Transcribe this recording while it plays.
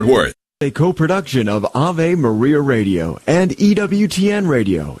Worth. A co-production of Ave Maria Radio and EWTN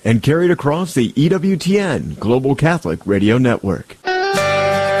Radio and carried across the EWTN Global Catholic Radio Network.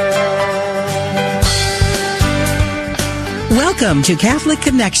 Welcome to Catholic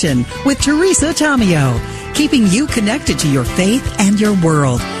Connection with Teresa Tomeo, keeping you connected to your faith and your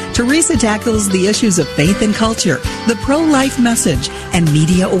world. Teresa tackles the issues of faith and culture, the pro-life message, and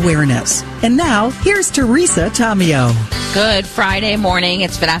media awareness. And now, here's Teresa Tomeo. Good Friday morning.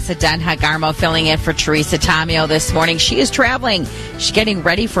 It's Vanessa Denha-Garmo filling in for Teresa Tomeo this morning. She is traveling. She's getting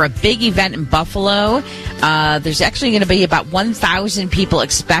ready for a big event in Buffalo. There's actually going to be about 1,000 people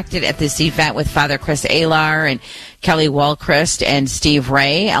expected at this event with Father Chris Alar and Kelly Walchrist and Steve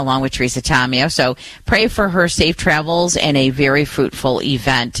Ray, along with Teresa Tomeo. So pray for her safe travels and a very fruitful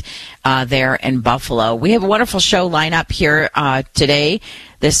event there in Buffalo. We have a wonderful show lineup here today,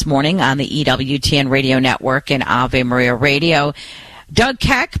 this morning on the EWTN Radio Network and Ave Maria Radio. Doug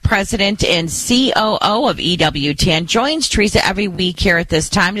Keck, President and COO of EWTN, joins Teresa every week here at this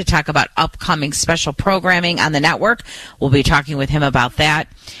time to talk about upcoming special programming on the network. We'll be talking with him about that.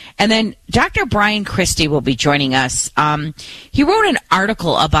 And then Dr. Brian Christie will be joining us. He wrote an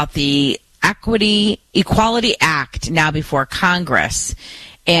article about the Equality Act now before Congress.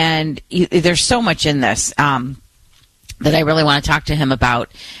 And there's so much in this that I really want to talk to him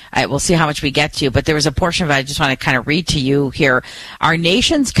about. We'll see how much we get to, but there was a portion of it I just want to kind of read to you here. Our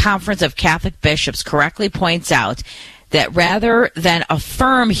nation's Conference of Catholic Bishops correctly points out that rather than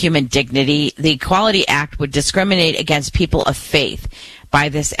affirm human dignity, the Equality Act would discriminate against people of faith. By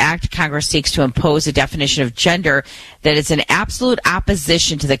this act, Congress seeks to impose a definition of gender that is in absolute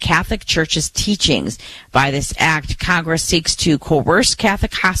opposition to the Catholic Church's teachings. By this act, Congress seeks to coerce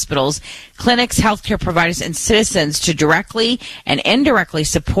Catholic hospitals, clinics, healthcare providers, and citizens to directly and indirectly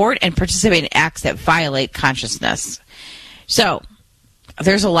support and participate in acts that violate consciousness. So,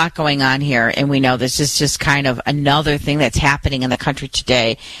 there's a lot going on here, and we know this is just kind of another thing that's happening in the country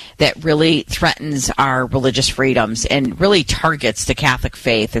today that really threatens our religious freedoms and really targets the Catholic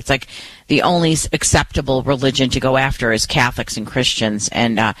faith. It's like the only acceptable religion to go after is Catholics and Christians,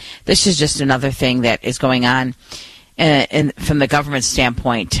 and this is just another thing that is going on from the government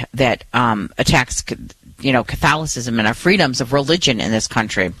standpoint that attacks, Catholicism and our freedoms of religion in this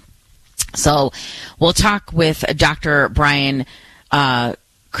country. So we'll talk with Dr. Brian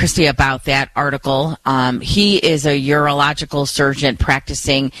Christie about that article. He is a urological surgeon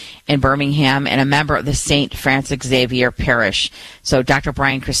practicing in Birmingham and a member of the St. Francis Xavier Parish. So Dr.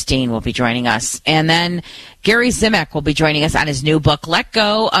 Brian Christine will be joining us. And then Gary Zimek will be joining us on his new book, Let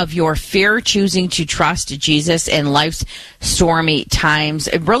Go of Your Fear, Choosing to Trust Jesus in Life's Stormy Times.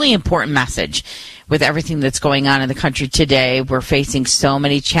 A really important message with everything that's going on in the country today. We're facing so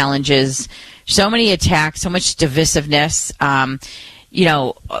many challenges, so many attacks, so much divisiveness.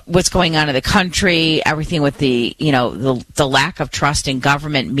 What's going on in the country, everything with the lack of trust in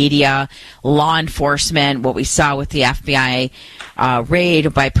government, media, law enforcement, what we saw with the FBI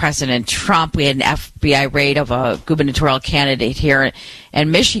raid by President Trump. We had an FBI raid of a gubernatorial candidate here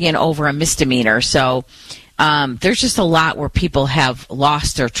in Michigan over a misdemeanor. So there's just a lot where people have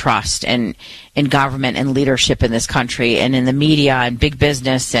lost their trust in government and leadership in this country and in the media and big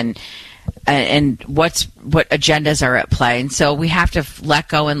business and what agendas are at play. And so we have to let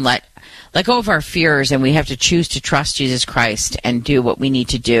go and let go of our fears, and we have to choose to trust Jesus Christ and do what we need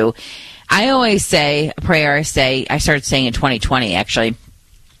to do. I always say a prayer. I started saying in 2020, actually,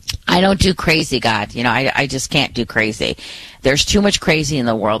 I don't do crazy, God. I just can't do crazy. There's too much crazy in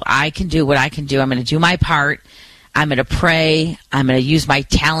the world. I can do what I can do. I'm going to do my part. I'm going to pray. I'm going to use my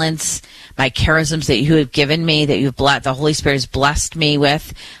talents, my charisms that you have given me, that the Holy Spirit has blessed me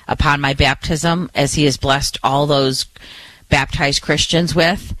with upon my baptism, as he has blessed all those baptized Christians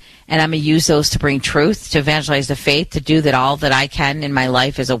with. And I'm going to use those to bring truth, to evangelize the faith, to do all that I can in my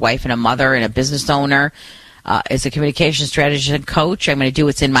life as a wife and a mother and a business it's a communication strategist and coach. I'm going to do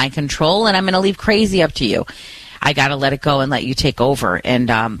what's in my control, and I'm going to leave crazy up to you. I got to let it go and let you take over. And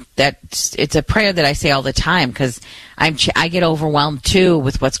it's a prayer that I say all the time, because I get overwhelmed too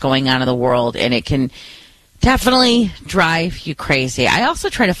with what's going on in the world, and it can definitely drive you crazy. I also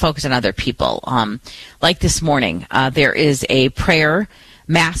try to focus on other people. Like this morning, there is a prayer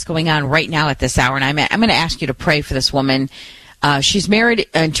mass going on right now at this hour, and I'm going to ask you to pray for this woman. She's married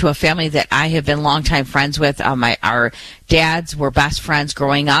into a family that I have been longtime friends with. Our dads were best friends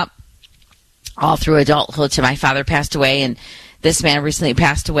growing up, all through adulthood till my father passed away, and this man recently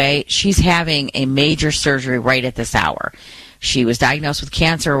passed away. She's having a major surgery right at this hour. She was diagnosed with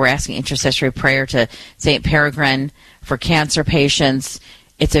cancer. We're asking intercessory prayer to St. Peregrine for cancer patients.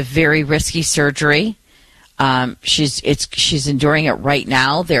 It's a very risky surgery. She's enduring it right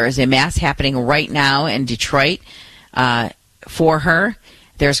now. There is a mass happening right now in Detroit for her.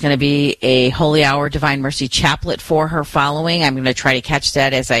 There's going to be a Holy Hour Divine Mercy Chaplet for her following. I'm going to try to catch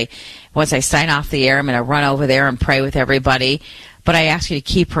that once I sign off the air. I'm going to run over there and pray with everybody. But I ask you to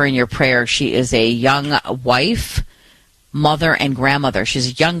keep her in your prayer. She is a young wife, mother, and grandmother. She's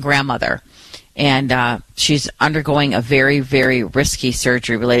a young grandmother. And she's undergoing a very, very risky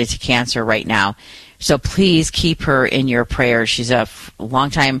surgery related to cancer right now. So please keep her in your prayers. She's a long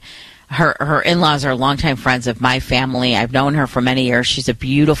time. Her in-laws are longtime friends of my family. I've known her for many years. She's a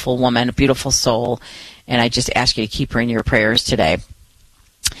beautiful woman, a beautiful soul, and I just ask you to keep her in your prayers today.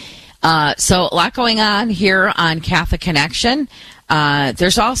 So a lot going on here on Catholic Connection.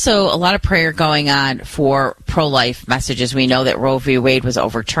 There's also a lot of prayer going on for pro-life messages. We know that Roe v. Wade was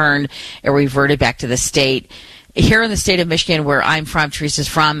overturned. It reverted back to the state. Here in the state of Michigan, where I'm from, Teresa's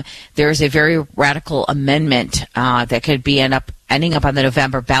from, there's a very radical amendment that could be ending up on the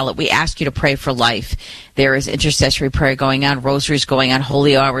November ballot. We ask you to pray for life. There is intercessory prayer going on, rosaries going on,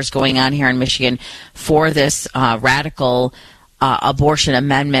 holy hours going on here in Michigan for this radical abortion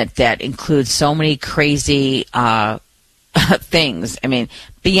amendment that includes so many crazy things. I mean,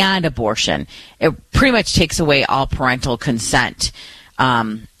 beyond abortion. It pretty much takes away all parental consent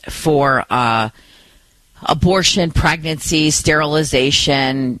for abortion, pregnancy,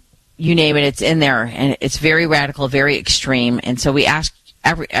 sterilization, you name it, it's in there. And it's very radical, very extreme. And so we ask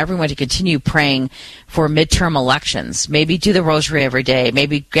everyone to continue praying for midterm elections. Maybe do the rosary every day.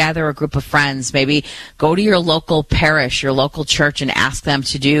 Maybe gather a group of friends. Maybe go to your local parish, your local church, and ask them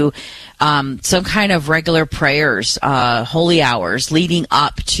to do some kind of regular prayers, holy hours leading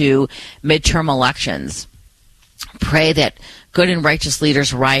up to midterm elections. Pray that good and righteous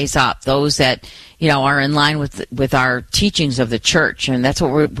leaders rise up, those that are in line with our teachings of the church, and that's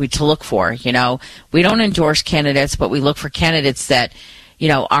what we to look for. We don't endorse candidates, but we look for candidates that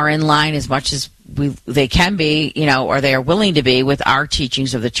are in line as much as they can be, or they are willing to be with our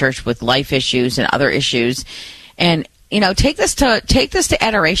teachings of the church, with life issues and other issues, and take this to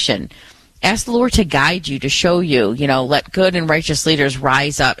adoration. Ask the Lord to guide you, to show you. Let good and righteous leaders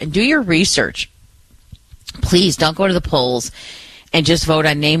rise up and do your research. Please don't go to the polls and just vote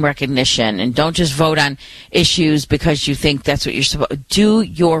on name recognition, and don't just vote on issues because you think that's what you're supposed to. Do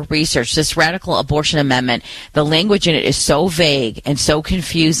your research. This radical abortion amendment, the language in it is so vague and so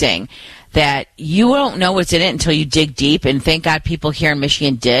confusing that you don't know what's in it until you dig deep, and thank God people here in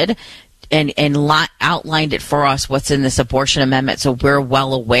Michigan did and outlined it for us, what's in this abortion amendment, so we're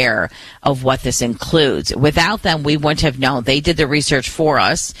well aware of what this includes. Without them, we wouldn't have known. They did the research for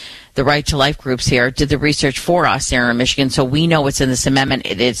us. The Right to Life groups here did the research for us here in Michigan, so we know what's in this amendment.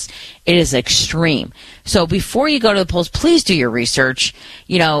 It is extreme. So before you go to the polls, please do your research.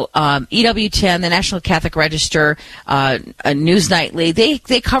 EWTN, the National Catholic Register, News Nightly,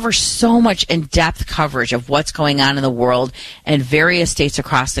 they cover so much in-depth coverage of what's going on in the world and various states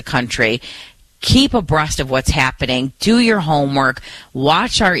across the country. Keep abreast of what's happening. Do your homework.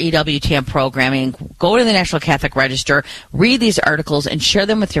 Watch our EWTN programming. Go to the National Catholic Register. Read these articles and share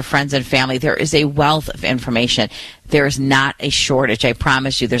them with your friends and family. There is a wealth of information. There is not a shortage. I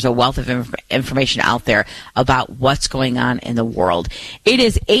promise you, there's a wealth of information out there about what's going on in the world. It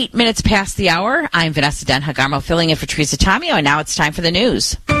is 8 minutes past the hour. I'm Vanessa Den-Hagarmo, filling in for Teresa Tomeo, and now it's time for the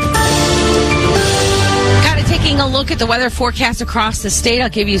news. Taking a look at the weather forecast across the state, I'll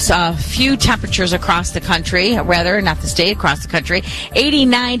give you a few temperatures across the country, rather, not the state, across the country.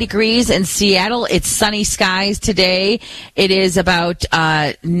 89 degrees in Seattle. It's sunny skies today. It is about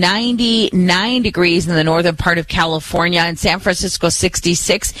 99 degrees in the northern part of California. In San Francisco,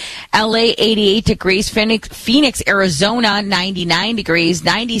 66. LA, 88 degrees. Phoenix, Arizona, 99 degrees.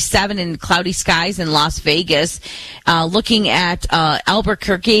 97 in cloudy skies in Las Vegas. Looking at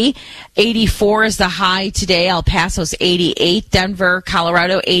Albuquerque, 84 is the high today. El Paso's 88. Denver,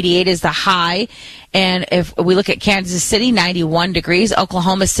 Colorado, 88 is the high. And if we look at Kansas City, 91 degrees.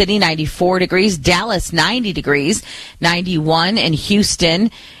 Oklahoma City, 94 degrees. Dallas, 90 degrees. 91 in Houston.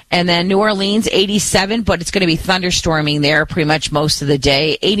 And then New Orleans, 87, but it's going to be thunderstorming there pretty much most of the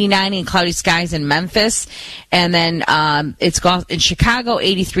day. 89 in cloudy skies in Memphis. And then it's in Chicago,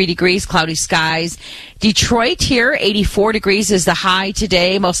 83 degrees, cloudy skies. Detroit here, 84 degrees is the high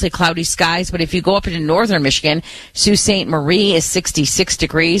today, mostly cloudy skies. But if you go up into northern Michigan, Sault Ste. Marie is 66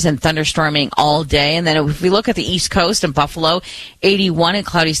 degrees and thunderstorming all day. And then if we look at the East Coast and Buffalo, 81 in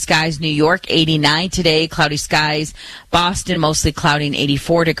cloudy skies. New York, 89 today, cloudy skies. Boston, mostly cloudy and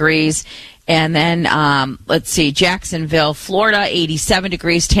 84 degrees. And then, let's see, Jacksonville, Florida, 87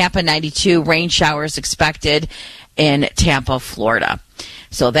 degrees. Tampa, 92. Rain showers expected in Tampa, Florida.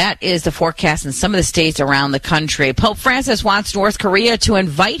 So that is the forecast in some of the states around the country. Pope Francis wants North Korea to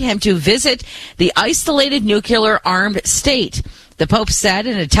invite him to visit the isolated nuclear-armed state. The Pope said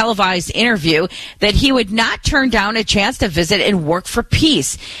in a televised interview that he would not turn down a chance to visit and work for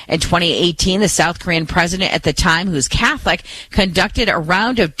peace. In 2018, the South Korean president at the time, who's Catholic, conducted a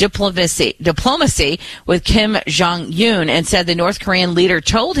round of diplomacy with Kim Jong-un and said the North Korean leader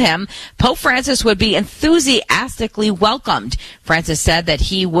told him Pope Francis would be enthusiastically welcomed. Francis said that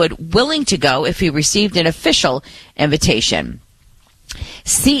he would willing to go if he received an official invitation.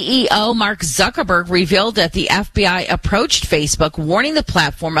 CEO Mark Zuckerberg revealed that the FBI approached Facebook, warning the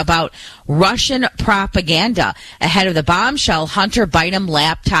platform about Russian propaganda ahead of the bombshell Hunter Biden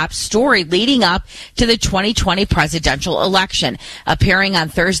laptop story leading up to the 2020 presidential election. Appearing on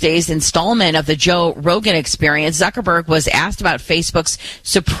Thursday's installment of the Joe Rogan Experience, Zuckerberg was asked about Facebook's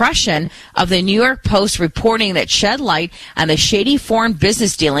suppression of the New York Post reporting that shed light on the shady foreign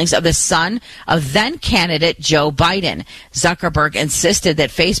business dealings of the son of then-candidate Joe Biden. Zuckerberg insisted that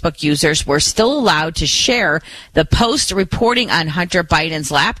Facebook users were still allowed to share the Post reporting on Hunter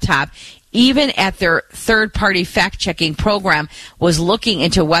Biden's laptop, even at their third-party fact-checking program was looking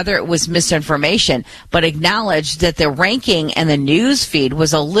into whether it was misinformation, but acknowledged that the ranking and the news feed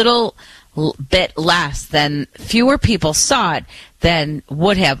was a little bit less than fewer people saw it than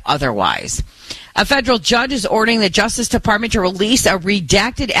would have otherwise. A federal judge is ordering the Justice Department to release a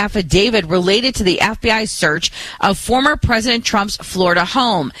redacted affidavit related to the FBI's search of former President Trump's Florida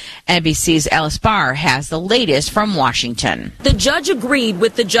home. NBC's Alice Barr has the latest from Washington. The judge agreed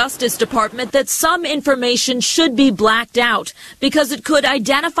with the Justice Department that some information should be blacked out because it could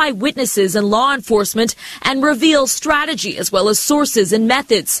identify witnesses and law enforcement and reveal strategy as well as sources and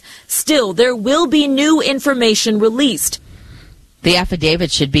methods. Still, there will be new information released. The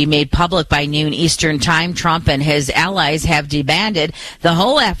affidavit should be made public by noon Eastern Time. Trump and his allies have demanded the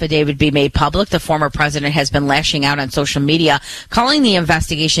whole affidavit be made public. The former president has been lashing out on social media, calling the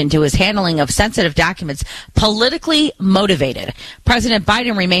investigation into his handling of sensitive documents politically motivated. President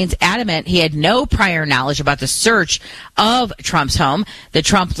Biden remains adamant he had no prior knowledge about the search of Trump's home. The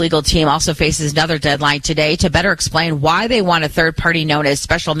Trump legal team also faces another deadline today to better explain why they want a third party known as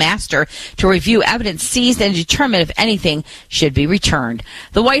special master to review evidence seized and determine if anything should be returned.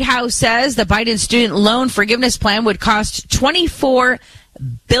 The White House says the Biden student loan forgiveness plan would cost $24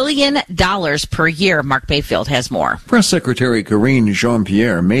 billion per year. Mark Bayfield has more. Press Secretary Karine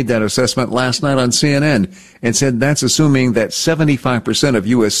Jean-Pierre made that assessment last night on CNN and said that's assuming that 75% of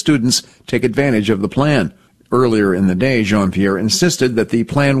U.S. students take advantage of the plan. Earlier in the day, Jean-Pierre insisted that the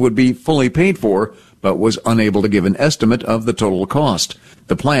plan would be fully paid for, but was unable to give an estimate of the total cost.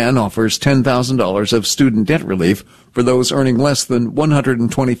 The plan offers $10,000 of student debt relief for those earning less than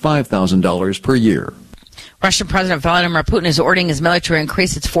 $125,000 per year. Russian President Vladimir Putin is ordering his military to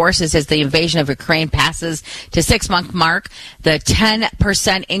increase its forces as the invasion of Ukraine passes to 6-month mark. The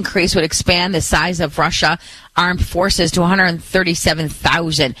 10% increase would expand the size of Russia armed forces to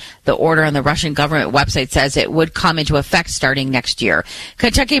 137,000. The order on the Russian government website says it would come into effect starting next year.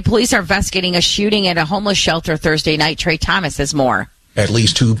 Kentucky police are investigating a shooting at a homeless shelter Thursday night. Trey Thomas has more. At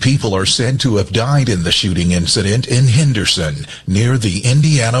least 2 people are said to have died in the shooting incident in Henderson, near the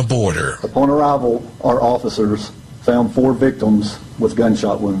Indiana border. Upon arrival, our officers found 4 victims with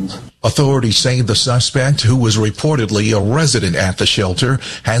gunshot wounds. Authorities say the suspect, who was reportedly a resident at the shelter,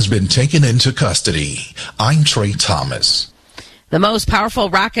 has been taken into custody. I'm Trey Thomas. The most powerful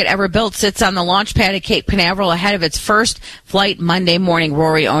rocket ever built sits on the launch pad at Cape Canaveral ahead of its first flight Monday morning.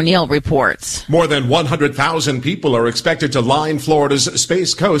 Rory O'Neill reports. More than 100,000 people are expected to line Florida's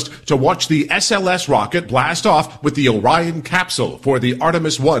Space Coast to watch the SLS rocket blast off with the Orion capsule for the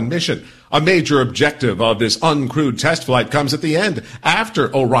Artemis 1 mission. A major objective of this uncrewed test flight comes at the end,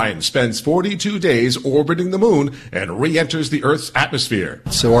 after Orion spends 42 days orbiting the moon and re-enters the Earth's atmosphere.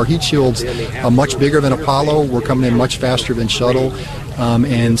 So our heat shields are much bigger than Apollo. We're coming in much faster than Shuttle.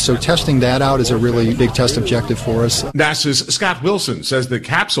 And so testing that out is a really big test objective for us. NASA's Scott Wilson says the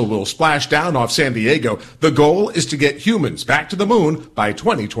capsule will splash down off San Diego. The goal is to get humans back to the moon by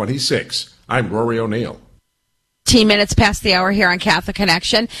 2026. I'm Rory O'Neill. 15 minutes past the hour here on Catholic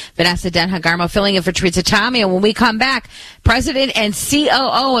Connection. Vanessa Denhagarmo filling in for Teresa Tommy. And when we come back, President and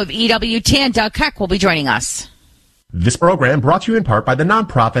COO of EWTN, Doug Keck, will be joining us. This program brought to you in part by the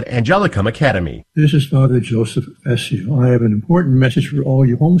nonprofit Angelicum Academy. This is Father Joseph Essio. I have an important message for all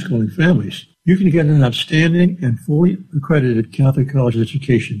you homeschooling families. You can get an outstanding and fully accredited Catholic college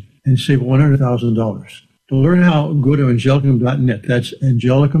education and save $100,000. To learn how, go to angelicum.net. That's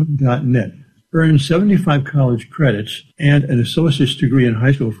angelicum.net. Earn 75 college credits and an associate's degree in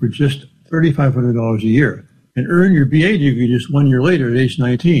high school for just $3,500 a year. and earn your BA degree just 1 year later at age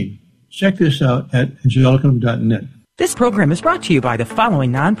 19. Check this out at angelicum.net. This program is brought to you by the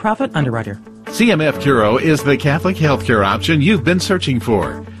following nonprofit underwriter. CMF Curo is the Catholic healthcare option you've been searching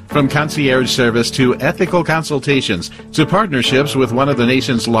for. From concierge service to ethical consultations to partnerships with one of the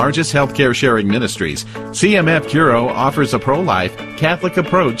nation's largest healthcare sharing ministries, CMF Curo offers a pro-life Catholic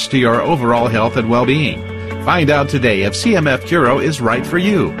approach to your overall health and well-being. Find out today if CMF Curo is right for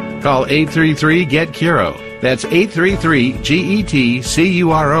you. Call 833-GET-CURO. That's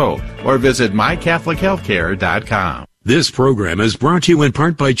 833-GET-CURO. Or visit mycatholichealthcare.com. This program is brought to you in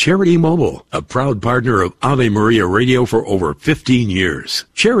part by Charity Mobile, a proud partner of Ave Maria Radio for over 15 years.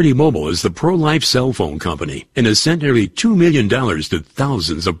 Charity Mobile is the pro-life cell phone company and has sent nearly $2 million to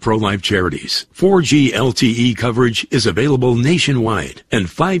thousands of pro-life charities. 4G LTE coverage is available nationwide, and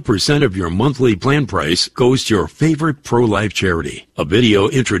 5% of your monthly plan price goes to your favorite pro-life charity. A video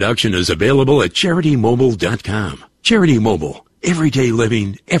introduction is available at CharityMobile.com. Charity Mobile, everyday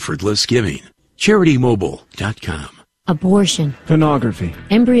living, effortless giving. CharityMobile.com. Abortion, pornography,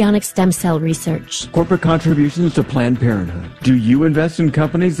 embryonic stem cell research, corporate contributions to Planned Parenthood. Do you invest in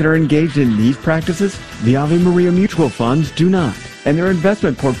companies that are engaged in these practices? The Ave Maria Mutual Funds do not, and their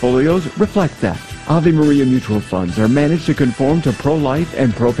investment portfolios reflect that. Ave Maria Mutual Funds are managed to conform to pro-life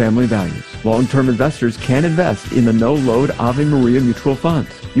and pro-family values. Long-term investors can invest in the no-load Ave Maria Mutual Funds.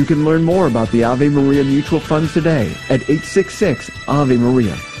 You can learn more about the Ave Maria Mutual Funds today at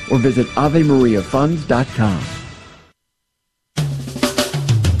 866-AVE-MARIA or visit AveMariaFunds.com.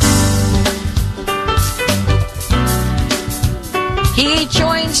 He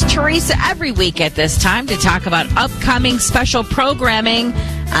joins Teresa every week at this time to talk about upcoming special programming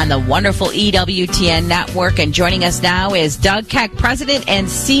on the wonderful EWTN network. And joining us now is Doug Keck, President and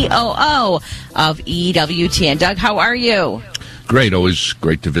COO of EWTN. Doug, how are you? Great. Always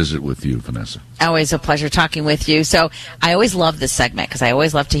great to visit with you, Vanessa. Always a pleasure talking with you. So I always love this segment because I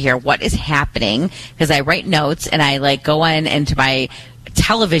always love to hear what is happening, because I write notes and I go into my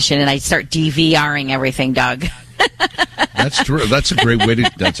television and I start DVRing everything, Doug. That's true. That's a great way to.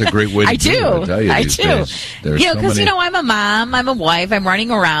 That's a great way to do it. I tell you, I do. Because I'm a mom, I'm a wife, I'm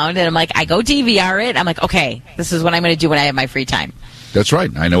running around, and I'm like, I go DVR it. I'm like, okay, this is what I'm going to do when I have my free time. That's right.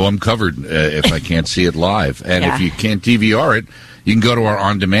 I know I'm covered if I can't see it live, and if you can't DVR it, you can go to our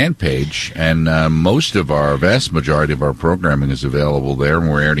on-demand page, and vast majority of our programming is available there, and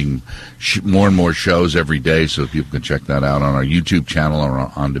we're adding more and more shows every day, so people can check that out on our YouTube channel or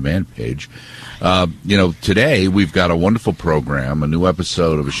our on-demand page. Today we've got a wonderful program, a new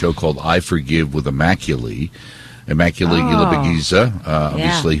episode of a show called I Forgive with Immaculée Ilibagiza,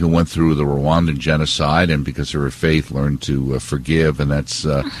 obviously, who went through the Rwandan genocide and because of her faith learned to forgive, and that's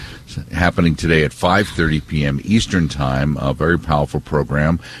happening today at 5:30 p.m. Eastern Time, a very powerful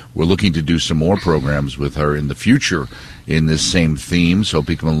program. We're looking to do some more programs with her in the future in this same theme, so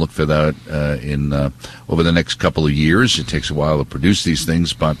people can look for that over the next couple of years. It takes a while to produce these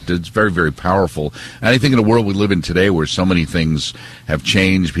things, but it's very, very powerful. And I think in the world we live in today where so many things have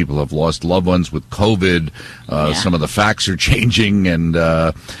changed, people have lost loved ones with COVID, some of the facts are changing, and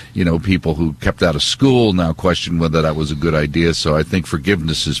people who kept out of school now question whether that was a good idea. So I think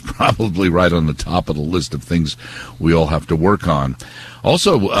forgiveness is probably right on the top of the list of things we all have to work on.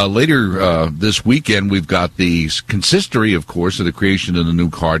 Also, later this weekend, we've got the consistory, of course, of the creation of the new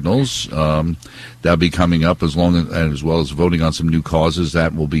cardinals. That'll be coming up as well as voting on some new causes.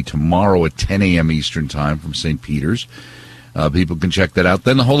 That will be tomorrow at 10 a.m. Eastern Time from St. Peter's. People can check that out.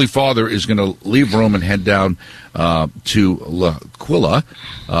 Then the Holy Father is going to leave Rome and head down to L'Aquila,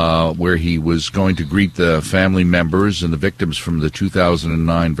 where he was going to greet the family members and the victims from the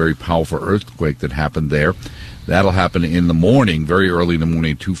 2009 very powerful earthquake that happened there. That'll happen in the morning, very early in the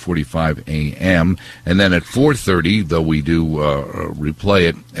morning, 2:45 a.m. And then at 4:30, though we do replay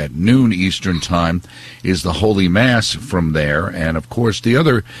it at noon Eastern Time, is the Holy Mass from there. And, of course, the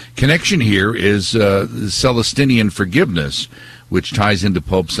other connection here is Celestinian forgiveness, which ties into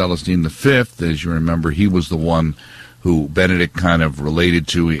Pope Celestine V. As you remember, he was the one who Benedict kind of related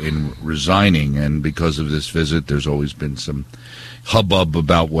to in resigning. And because of this visit, there's always been some hubbub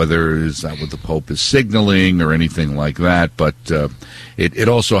about whether is that what the Pope is signaling or anything like that, but it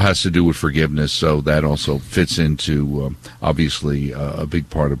also has to do with forgiveness, so that also fits into obviously a big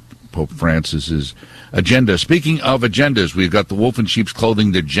part of Pope Francis's agenda. Speaking of agendas, we've got the Wolf in Sheep's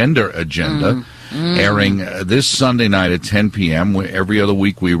Clothing, the gender agenda. airing this Sunday night at 10 p.m. Every other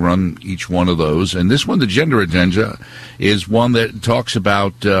week we run each one of those. And this one, The Gender Agenda, is one that talks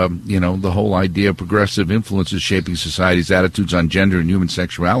about, the whole idea of progressive influences shaping society's attitudes on gender and human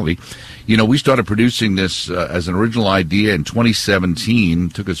sexuality. We started producing this as an original idea in 2017.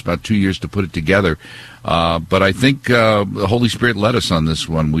 It took us about 2 years to put it together. But I think the Holy Spirit led us on this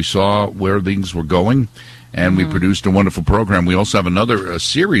one. We saw where things were going, and we produced a wonderful program. We also have another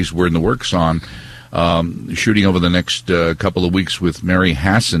series we're in the works on, shooting over the next couple of weeks with Mary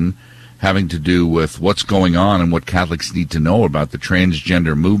Hassan, having to do with what's going on and what Catholics need to know about the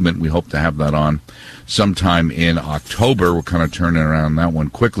transgender movement. We hope to have that on sometime in October. We're kind of turning around that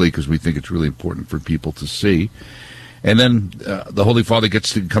one quickly because we think it's really important for people to see. And then the Holy Father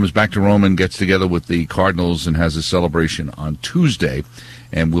comes back to Rome and gets together with the Cardinals and has a celebration on Tuesday.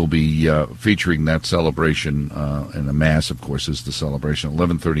 And we'll be featuring that celebration, and the Mass, of course, is the celebration,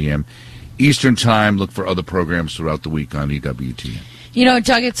 11:30 a.m. Eastern Time. Look for other programs throughout the week on EWTN.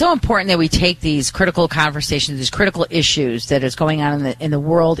 Doug, it's so important that we take these critical conversations, these critical issues that is going on in the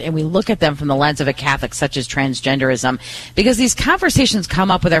world, and we look at them from the lens of a Catholic, such as transgenderism, because these conversations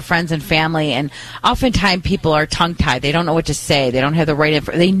come up with our friends and family, and oftentimes people are tongue-tied. They don't know what to say. They don't have the right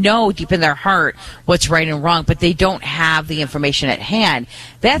information. They know deep in their heart what's right and wrong, but they don't have the information at hand.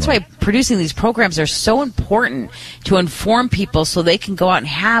 That's why producing these programs are so important, to inform people so they can go out and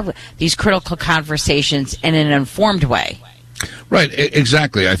have these critical conversations in an informed way. Right,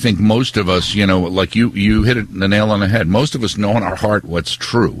 exactly. I think most of us, like you hit the nail on the head. Most of us know in our heart what's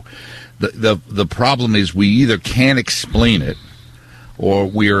true. The problem is we either can't explain it, or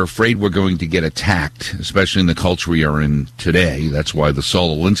we are afraid we're going to get attacked, especially in the culture we are in today. That's why the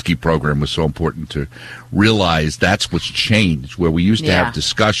Saul Alinsky program was so important, to realize that's what's changed, where we used to have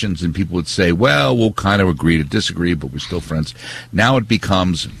discussions and people would say, well, we'll kind of agree to disagree, but we're still friends. Now it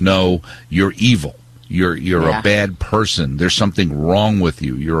becomes, no, you're evil. You're a bad person. There's something wrong with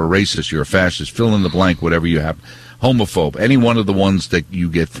you. You're a racist. You're a fascist. Fill in the blank, whatever you have. Homophobe. Any one of the ones that you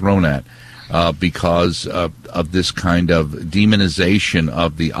get thrown at because of this kind of demonization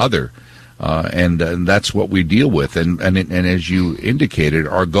of the other. And that's what we deal with. And as you indicated,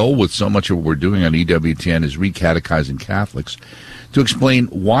 our goal with so much of what we're doing on EWTN is recatechizing Catholics to explain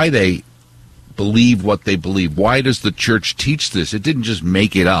why they believe what they believe. Why does the Church teach this? It didn't just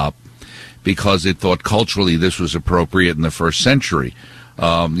make it up because it thought culturally this was appropriate in the first century.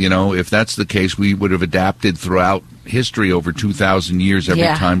 If that's the case, we would have adapted throughout history over 2,000 years every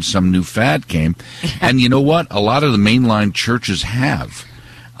time some new fad came. And you know what? A lot of the mainline churches have.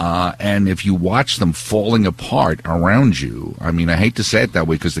 And if you watch them falling apart around you, I mean, I hate to say it that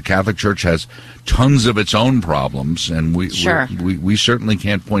way because the Catholic Church has tons of its own problems, and we certainly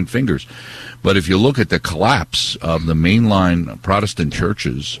can't point fingers. But if you look at the collapse of the mainline Protestant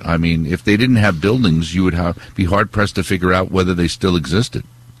churches, I mean, if they didn't have buildings, you would be hard-pressed to figure out whether they still existed.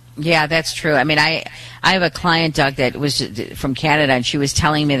 Yeah, that's true. I mean, I have a client, Doug, that was from Canada, and she was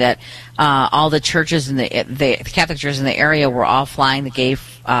telling me that all the churches in the Catholic churches in the area were all flying the gay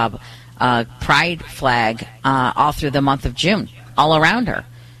pride flag all through the month of June, all around her.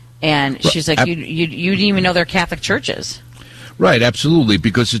 And she's like, you didn't even know they're Catholic churches. Right, absolutely,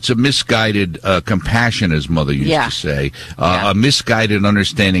 because it's a misguided compassion, as Mother used to say, a misguided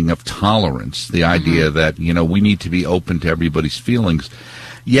understanding of tolerance, the idea that, we need to be open to everybody's feelings.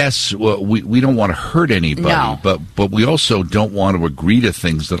 Yes, well, we don't want to hurt anybody, but we also don't want to agree to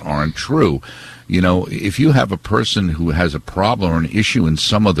things that aren't true. If you have a person who has a problem or an issue in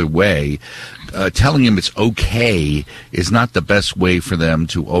some other way, telling him it's okay is not the best way for them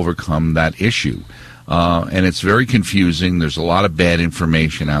to overcome that issue. And it's very confusing. There's a lot of bad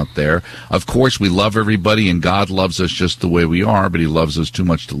information out there. Of course, we love everybody, and God loves us just the way we are, but He loves us too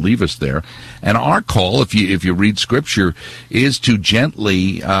much to leave us there. And our call, if you read Scripture, is to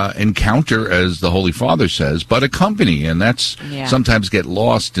gently encounter, as the Holy Father says, but accompany. And that's sometimes get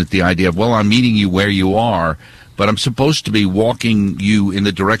lost at the idea of, well, I'm meeting you where you are, but I'm supposed to be walking you in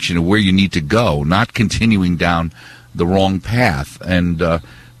the direction of where you need to go, not continuing down the wrong path. And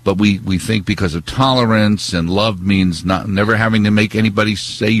but we think because of tolerance and love means never having to make anybody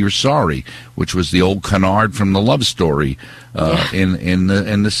say you're sorry, which was the old canard from the Love Story in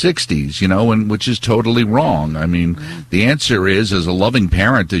the 60s, and which is totally wrong. I mean, the answer is, as a loving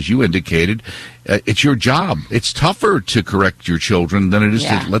parent, as you indicated, it's your job. It's tougher to correct your children than it is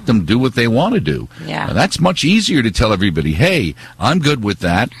to let them do what they want to do. Yeah. That's much easier to tell everybody, hey, I'm good with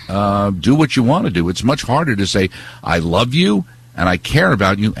that. Do what you want to do. It's much harder to say, I love you and I care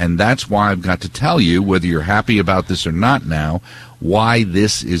about you, and that's why I've got to tell you, whether you're happy about this or not now, why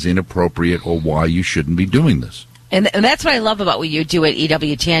this is inappropriate or why you shouldn't be doing this. And that's what I love about what you do at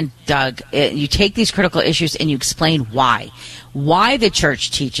EWTN, Doug. You take these critical issues and you explain why the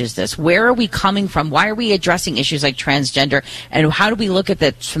church teaches this. Where are we coming from? Why are we addressing issues like transgender? And how do we look at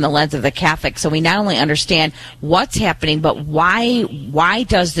this from the lens of the Catholic? So we not only understand what's happening, but why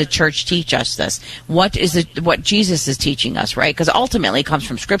does the church teach us this? What Jesus is teaching us, right? Because ultimately it comes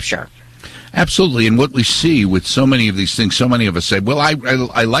from Scripture. Absolutely, and what we see with so many of these things, so many of us say, well, I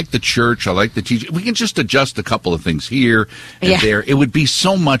like the church, I like the teaching. We can just adjust a couple of things here and there. It would be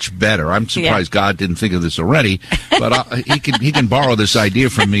so much better. I'm surprised God didn't think of this already, but he can borrow this idea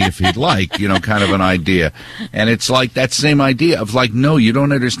from me if he'd like, kind of an idea. And it's like that same idea of like, no, you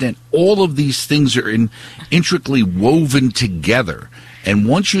don't understand. All of these things are intricately woven together. And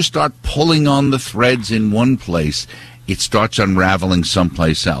once you start pulling on the threads in one place, it starts unraveling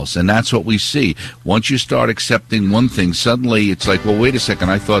someplace else. And that's what we see. Once you start accepting one thing, suddenly it's like, well, wait a second,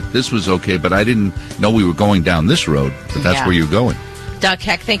 I thought this was okay, but I didn't know we were going down this road. But that's where you're going. Doug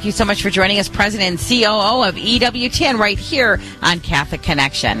Heck, thank you so much for joining us, President and COO of EWTN, right here on Catholic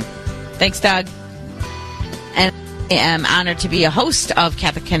Connection. Thanks, Doug. And I am honored to be a host of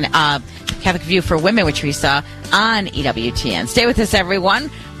Catholic View for Women with Teresa on EWTN. Stay with us, everyone.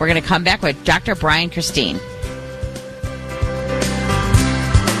 We're going to come back with Dr. Brian Christine.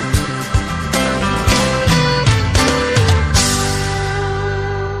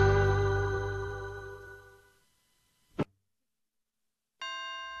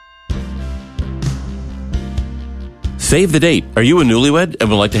 Save the date. Are you a newlywed and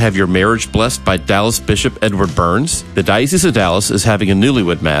would like to have your marriage blessed by Dallas Bishop Edward Burns? The Diocese of Dallas is having a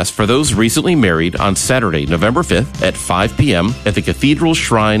newlywed mass for those recently married on Saturday, November 5th at 5 p.m. at the Cathedral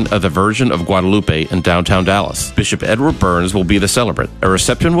Shrine of the Virgin of Guadalupe in downtown Dallas. Bishop Edward Burns will be the celebrant. A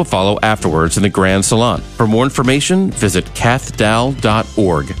reception will follow afterwards in the Grand Salon. For more information, visit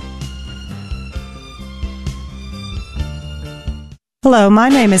cathdal.org. Hello, my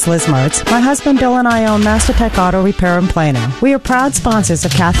name is Liz Mertz. My husband Bill and I own MasterTech Auto Repair in Plano. We are proud sponsors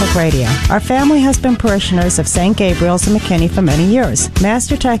of Catholic Radio. Our family has been parishioners of St. Gabriel's in McKinney for many years.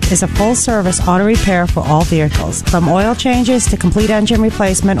 MasterTech is a full-service auto repair for all vehicles, from oil changes to complete engine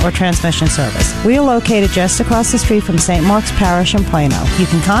replacement or transmission service. We are located just across the street from St. Mark's Parish in Plano. You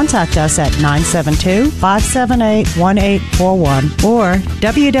can contact us at 972-578-1841 or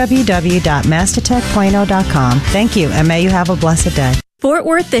www.mastertechplano.com. Thank you, and may you have a blessed day. Fort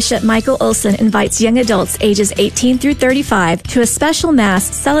Worth Bishop Michael Olson invites young adults ages 18 through 35 to a special Mass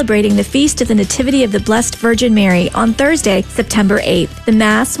celebrating the Feast of the Nativity of the Blessed Virgin Mary on Thursday, September 8th. The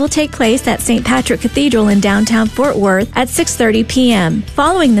Mass will take place at St. Patrick Cathedral in downtown Fort Worth at 6:30 p.m.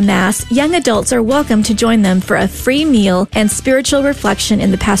 Following the Mass, young adults are welcome to join them for a free meal and spiritual reflection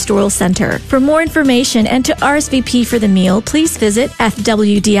in the Pastoral Center. For more information and to RSVP for the meal, please visit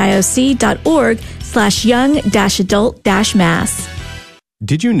fwdic.org/young-adult-mass.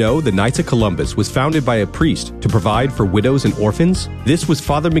 Did you know the Knights of Columbus was founded by a priest to provide for widows and orphans? This was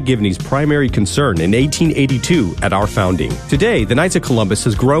Father McGivney's primary concern in 1882 at our founding. Today, the Knights of Columbus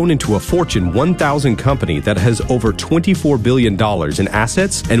has grown into a Fortune 1000 company that has over $24 billion in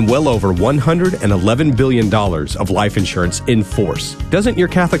assets and well over $111 billion of life insurance in force. Doesn't your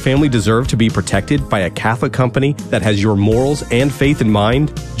Catholic family deserve to be protected by a Catholic company that has your morals and faith in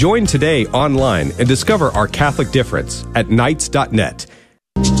mind? Join today online and discover our Catholic difference at knights.net.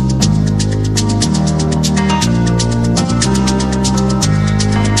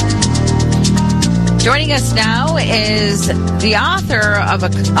 Joining us now is the author of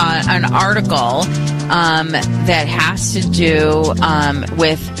an article that has to do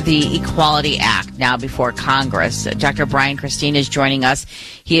with the Equality Act now before Congress. Dr. Brian Christine is joining us.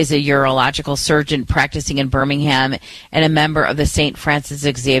 He is a urological surgeon practicing in Birmingham and a member of the St. Francis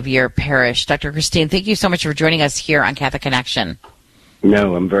Xavier Parish. Dr. Christine, thank you so much for joining us here on Catholic Connection.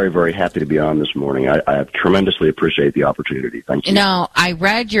 No, I'm very, very happy to be on this morning. I tremendously appreciate the opportunity. Thank you. No, I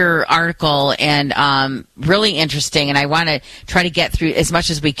read your article and really interesting, and I want to try to get through as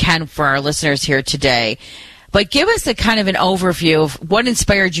much as we can for our listeners here today. But give us a kind of an overview of what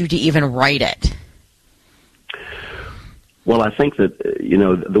inspired you to even write it. Well, I think that,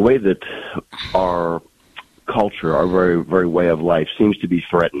 the way that our culture, our very, very way of life seems to be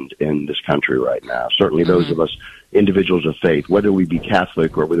threatened in this country right now. Certainly those of us individuals of faith, whether we be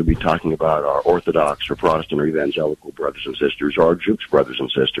Catholic or whether we be talking about our Orthodox or Protestant or evangelical brothers and sisters or our Jewish brothers and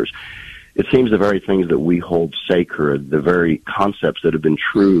sisters, it seems the very things that we hold sacred, the very concepts that have been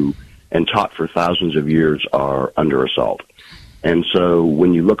true and taught for thousands of years are under assault. And so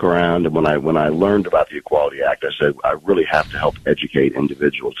when you look around, and when I learned about the Equality Act, I said I really have to help educate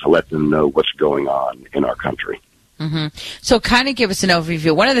individuals to let them know what's going on in our country. Mm-hmm. So kind of give us an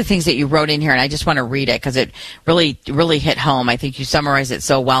overview. One of the things that you wrote in here, and I just want to read it because it really hit home. I think you summarized it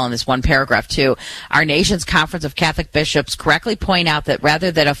so well in this one paragraph, too. Our nation's Conference of Catholic Bishops correctly point out that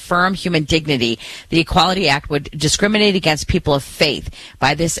rather than affirm human dignity, the Equality Act would discriminate against people of faith.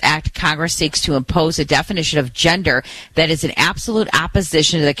 By this act, Congress seeks to impose a definition of gender that is in absolute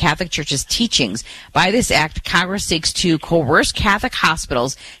opposition to the Catholic Church's teachings. By this act, Congress seeks to coerce Catholic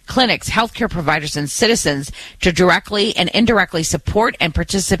hospitals, clinics, healthcare providers, and citizens to directly and indirectly support and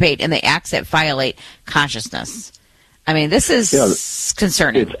participate in the acts that violate consciousness. I mean, this is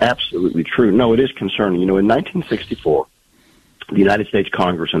concerning. It's absolutely true. No, it is concerning. You know, in 1964, the United States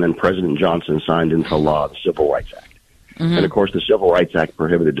Congress and then President Johnson signed into law the Civil Rights Act. Mm-hmm. And, of course, the Civil Rights Act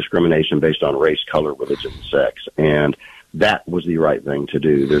prohibited discrimination based on race, color, religion, and sex. And that was the right thing to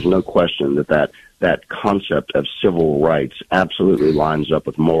do. There's no question that concept of civil rights absolutely lines up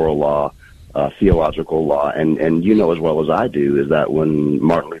with moral law, theological law, and you know as well as I do is that when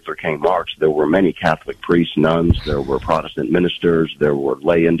Martin Luther King marched, there were many Catholic priests, nuns, there were Protestant ministers, there were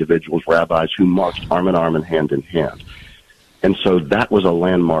lay individuals, rabbis who marched arm in arm and hand in hand. And so that was a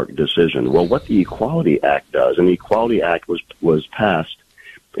landmark decision. Well, what the Equality Act does, and the Equality Act was passed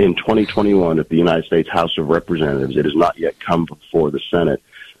in 2021 at the United States House of Representatives. It has not yet come before the Senate.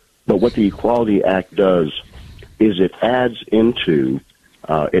 But what the Equality Act does is it adds into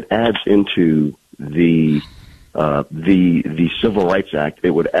the Civil Rights Act.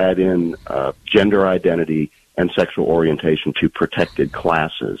 It would add in gender identity and sexual orientation to protected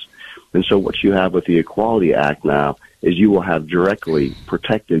classes. And so what you have with the Equality Act now is you will have directly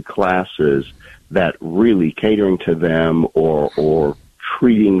protected classes that really catering to them or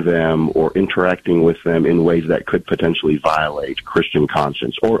treating them or interacting with them in ways that could potentially violate Christian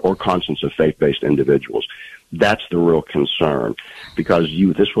conscience or conscience of faith-based individuals. That's the real concern, because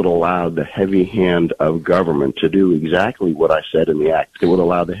this would allow the heavy hand of government to do exactly what I said in the act. It would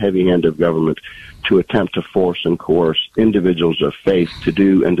allow the heavy hand of government to attempt to force and coerce individuals of faith to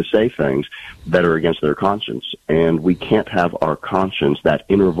do and to say things that are against their conscience. And we can't have our conscience, that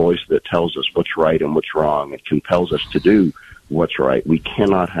inner voice that tells us what's right and what's wrong and compels us to do what's right. We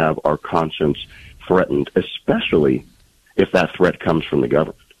cannot have our conscience threatened, especially if that threat comes from the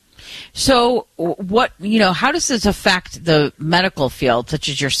government. So how does this affect the medical field, such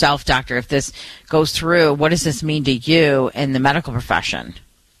as yourself, doctor? If this goes through, what does this mean to you in the medical profession?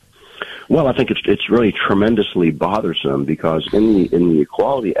 Well, I think it's really tremendously bothersome, because in the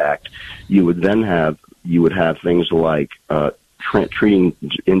Equality Act, you would have things like treating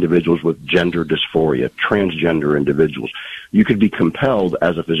individuals with gender dysphoria, transgender individuals. You could be compelled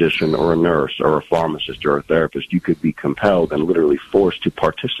as a physician or a nurse or a pharmacist or a therapist. You could be compelled and literally forced to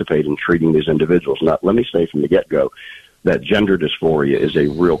participate in treating these individuals. Now, let me say from the get-go that gender dysphoria is a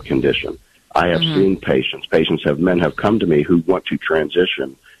real condition. I have seen men have come to me who want to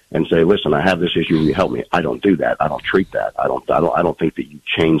transition and say, listen, I have this issue, will you help me? I don't do that. I don't treat that. I don't think that you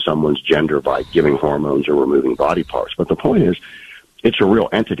change someone's gender by giving hormones or removing body parts. But the point is, it's a real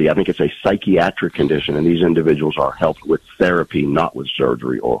entity. I think it's a psychiatric condition, and these individuals are helped with therapy, not with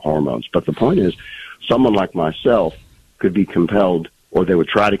surgery or hormones. But the point is, someone like myself could be compelled, or they would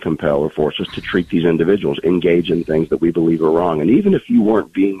try to compel or force us to treat these individuals, engage in things that we believe are wrong. And even if you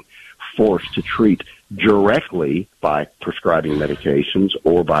weren't being forced to treat directly by prescribing medications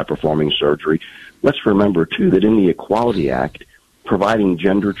or by performing surgery, let's remember, too, that in the Equality Act, providing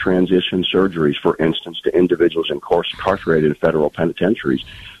gender transition surgeries, for instance, to individuals incarcerated in federal penitentiaries,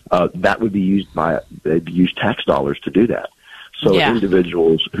 that would be they'd use tax dollars to do that. So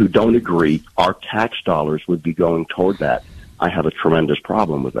individuals who don't agree, our tax dollars would be going toward that. I have a tremendous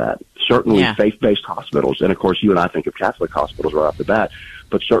problem with that. Certainly faith-based hospitals, and of course you and I think of Catholic hospitals right off the bat,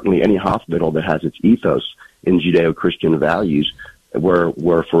 but certainly any hospital that has its ethos in Judeo-Christian values, where,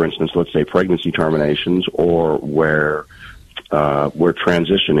 for instance, let's say pregnancy terminations, or where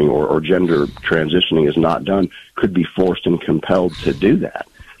transitioning or gender transitioning is not done, could be forced and compelled to do that.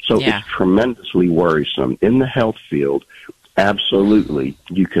 So it's tremendously worrisome. In the health field, absolutely,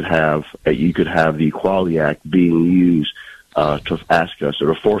 you could have the Equality Act being used to ask us,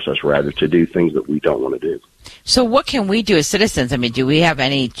 or to force us rather, to do things that we don't want to do. So what can we do as citizens? I mean, do we have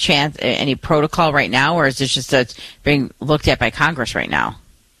any protocol right now, or is this just being looked at by Congress right now?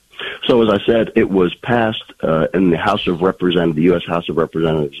 So, as I said, it was passed in the House of Representatives, the U.S. House of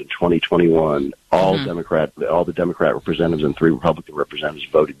Representatives in 2021. All the Democrat representatives and 3 Republican representatives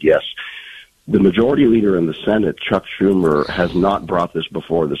voted yes. The majority leader in the Senate, Chuck Schumer, has not brought this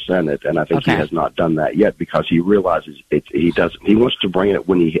before the Senate, and I think he has not done that yet, because he realizes he wants to bring it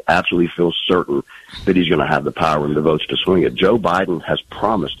when he absolutely feels certain that he's going to have the power and the votes to swing it. Joe Biden has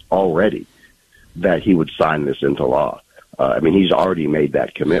promised already that he would sign this into law. He's already made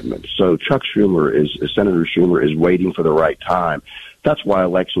that commitment. So Senator Schumer is waiting for the right time. That's why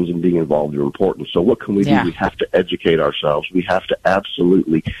elections and being involved are important. So what can we do? We have to educate ourselves. We have to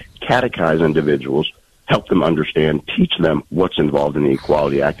absolutely catechize individuals, help them understand, teach them what's involved in the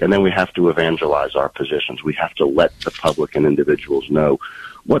Equality Act, and then we have to evangelize our positions. We have to let the public and individuals know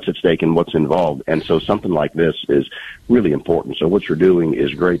what's at stake and what's involved. And so something like this is really important. So what you're doing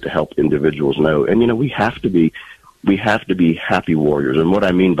is great to help individuals know. And, we have to be happy warriors. And what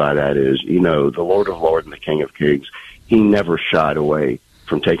I mean by that is, the Lord of Lords and the King of Kings, he never shied away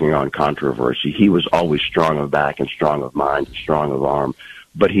from taking on controversy. He was always strong of back and strong of mind and strong of arm.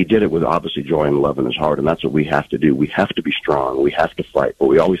 But he did it with obviously joy and love in his heart, and that's what we have to do. We have to be strong. We have to fight, but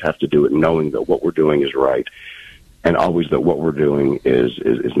we always have to do it knowing that what we're doing is right, and always that what we're doing is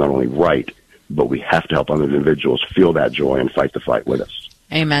not only right, but we have to help other individuals feel that joy and fight the fight with us.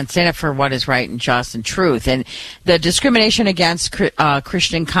 Amen. Stand up for what is right and just and truth. And the discrimination against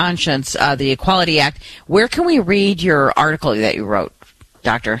Christian conscience, the Equality Act, where can we read your article that you wrote,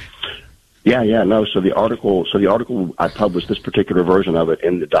 Doctor? So the article, I published this particular version of it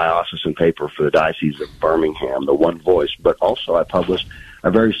in the diocesan paper for the Diocese of Birmingham, the One Voice, but also I published a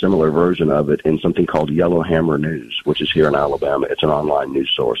very similar version of it in something called Yellowhammer News, which is here in Alabama. It's an online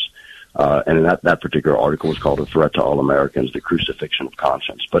news source. And that particular article is called A Threat to All Americans, the Crucifixion of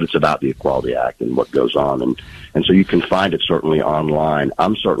Conscience. But it's about the Equality Act and what goes on. And so you can find it certainly online.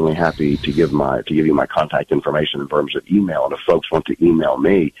 I'm certainly happy to give you my contact information in terms of email. And if folks want to email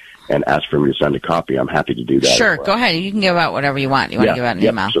me and ask for me to send a copy, I'm happy to do that. Sure, go ahead. You can give out whatever you want. You want to give out an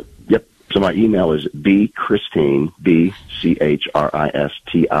email? So my email is bchristine, BChristine,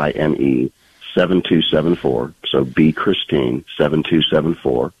 7274. So bchristine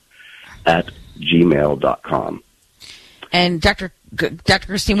 7274 at gmail.com. And Dr.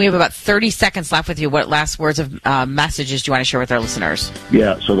 Christine, we have about 30 seconds left with you. What last words of messages do you want to share with our listeners?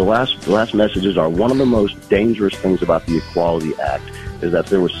 So the last messages are, one of the most dangerous things about the Equality Act is that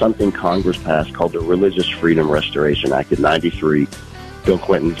there was something Congress passed called the Religious Freedom Restoration Act in 93. Bill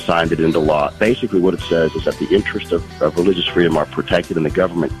Clinton signed it into law. Basically what it says is that the interests of religious freedom are protected and the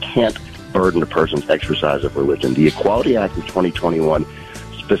government can't burden a person's exercise of religion. The Equality Act of 2021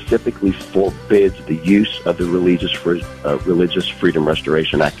 specifically forbids the use of the Religious Freedom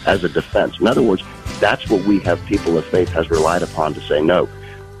Restoration Act as a defense. In other words, that's what we have people of faith has relied upon to say no.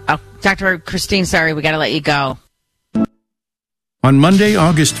 Oh, Dr. Christine, sorry, we got to let you go. On Monday,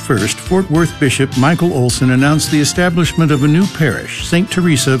 August 1st, Fort Worth Bishop Michael Olson announced the establishment of a new parish, St.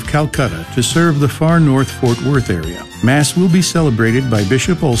 Teresa of Calcutta, to serve the far north Fort Worth area. Mass will be celebrated by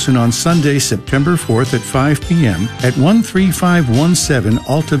Bishop Olson on Sunday, September 4th at 5 p.m. at 13517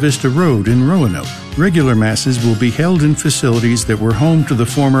 Alta Vista Road in Roanoke. Regular Masses will be held in facilities that were home to the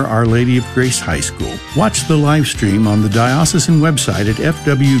former Our Lady of Grace High School. Watch the live stream on the diocesan website at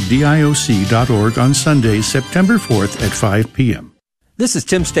fwdioc.org on Sunday, September 4th at 5 p.m. This is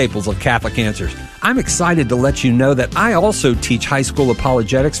Tim Staples of Catholic Answers. I'm excited to let you know that I also teach high school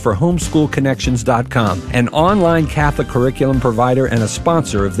apologetics for homeschoolconnections.com, an online Catholic curriculum provider and a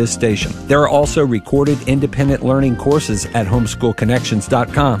sponsor of this station. There are also recorded independent learning courses at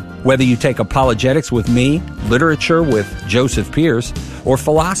homeschoolconnections.com. Whether you take apologetics with me, literature with Joseph Pierce, or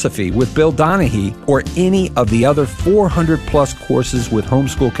philosophy with Bill Donahue, or any of the other 400-plus courses with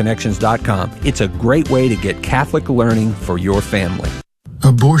homeschoolconnections.com, it's a great way to get Catholic learning for your family.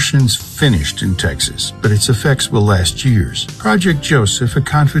 Abortion's finished in Texas, but its effects will last years. Project Joseph, a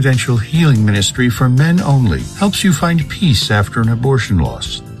confidential healing ministry for men only, helps you find peace after an abortion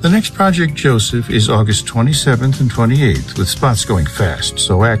loss. The next Project Joseph is August 27th and 28th, with spots going fast,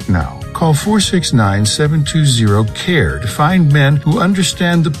 so act now. Call 469-720-CARE to find men who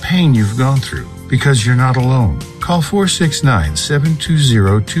understand the pain you've gone through, because you're not alone. Call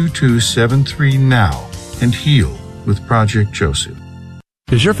 469-720-2273 now and heal with Project Joseph.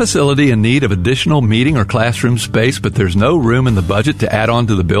 Is your facility in need of additional meeting or classroom space, but there's no room in the budget to add on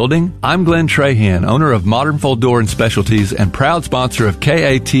to the building? I'm Glenn Trahan, owner of Modern Fold Door & Specialties and proud sponsor of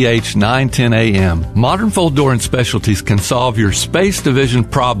KATH 910 AM. Modern Fold Door & Specialties can solve your space division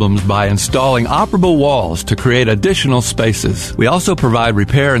problems by installing operable walls to create additional spaces. We also provide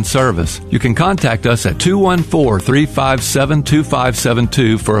repair and service. You can contact us at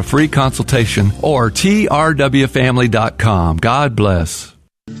 214-357-2572 for a free consultation or trwfamily.com. God bless.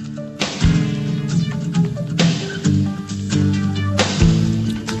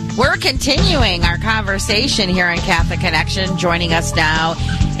 We're continuing our conversation here on Catholic Connection. Joining us now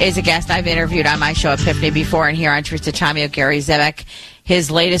is a guest I've interviewed on my show Epiphany before, and here on Teresa Tomeo, Gary Zimek. His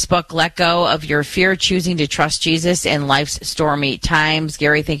latest book, Let Go of Your Fear, Choosing to Trust Jesus in Life's Stormy Times.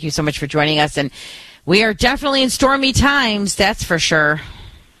 Gary, thank you so much for joining us. And we are definitely in stormy times, that's for sure.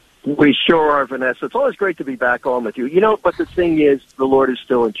 We sure are, Vanessa. It's always great to be back on with you. You know, but the thing is, the Lord is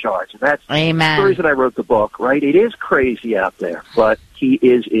still in charge. And that's Amen. The reason I wrote the book, right? It is crazy out there, but He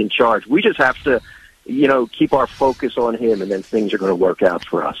is in charge. We just have to, keep our focus on Him, and then things are going to work out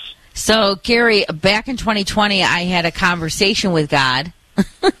for us. So, Gary, back in 2020, I had a conversation with God.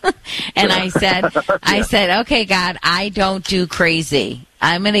 And I said, okay, God, I don't do crazy.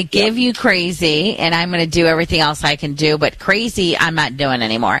 I'm going to give you crazy, and I'm going to do everything else I can do, but crazy I'm not doing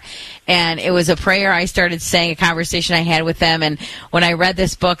anymore. And it was a prayer I started saying, a conversation I had with them, and when I read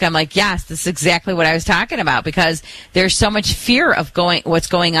this book, I'm like, yes, this is exactly what I was talking about, because there's so much fear of what's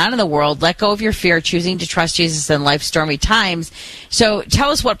going on in the world. Let go of your fear, choosing to trust Jesus in life's stormy times. So tell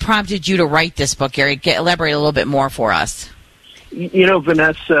us what prompted you to write this book, Gary. Elaborate a little bit more for us.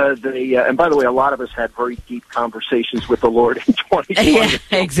 Vanessa, and by the way, a lot of us had very deep conversations with the Lord in 2020. Yeah,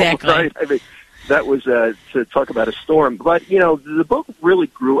 exactly. Right? I mean, that was to talk about a storm. But, the book really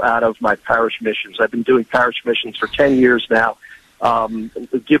grew out of my parish missions. I've been doing parish missions for 10 years now.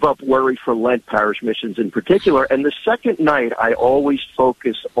 Give Up Worry for Lent parish missions in particular. And the second night, I always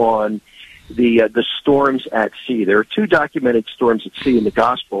focus on the storms at sea. There are two documented storms at sea in the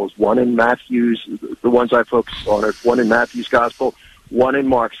Gospels, one in Matthew's, the ones I focus on are one in Matthew's Gospel, one in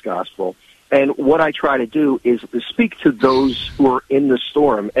Mark's Gospel. And what I try to do is speak to those who are in the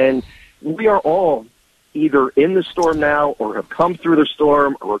storm. And we are all either in the storm now or have come through the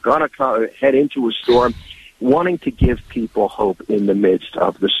storm or we're going to head into a storm, wanting to give people hope in the midst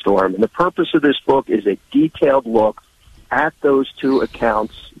of the storm. And the purpose of this book is a detailed look at those two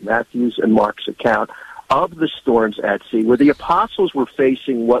accounts, Matthew's and Mark's account, of the storms at sea, where the apostles were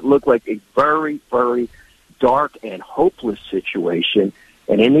facing what looked like a very, very dark and hopeless situation.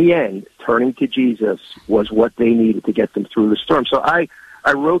 And in the end, turning to Jesus was what they needed to get them through the storm. So I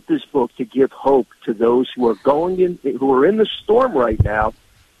wrote this book to give hope to those who are who are in the storm right now,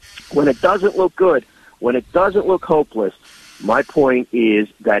 when it doesn't look good, when it doesn't look hopeless. My point is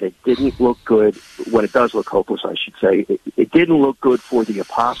that it didn't look good, when it does look hopeless, I should say, it didn't look good for the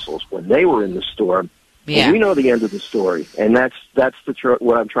apostles when they were in the storm. Yeah. And we know the end of the story, and that's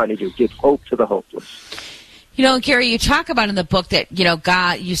what I'm trying to do, give hope to the hopeless. Gary, you talk about in the book that,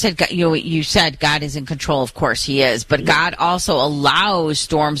 God, you said God is in control. Of course he is, but God also allows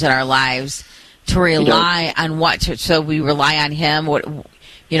storms in our lives to rely on so we rely on Him.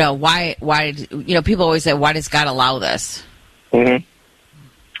 Why, people always say, why does God allow this? Mm-hmm.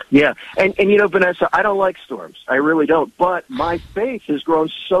 Yeah. And Vanessa, I don't like storms. I really don't. But my faith has grown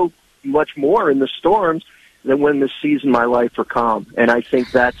so much more in the storms than when the seas in my life are calm. And I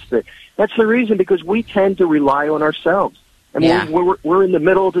think that's the reason, because we tend to rely on ourselves. And when we're in the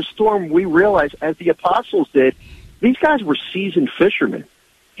middle of the storm, we realize, as the apostles did, these guys were seasoned fishermen.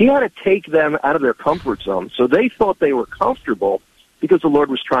 He had to take them out of their comfort zone. So they thought they were comfortable because the Lord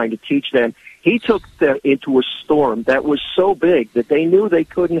was trying to teach them. He took them into a storm that was so big that they knew they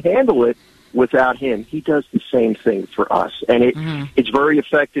couldn't handle it without Him. He does the same thing for us. And it's very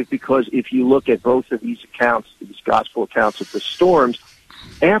effective, because if you look at both of these accounts, these gospel accounts of the storms,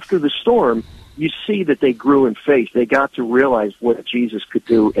 after the storm, you see that they grew in faith. They got to realize what Jesus could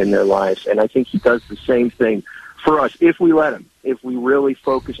do in their lives. And I think He does the same thing for us if we let Him, if we really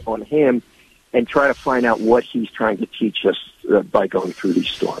focus on Him and try to find out what He's trying to teach us by going through these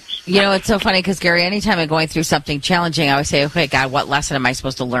storms. It's so funny, because, Gary, anytime I'm going through something challenging, I always say, okay, God, what lesson am I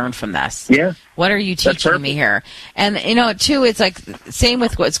supposed to learn from this? Yeah. What are you teaching me here? And, too, it's like, same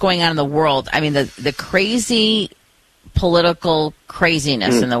with what's going on in the world. I mean, the crazy political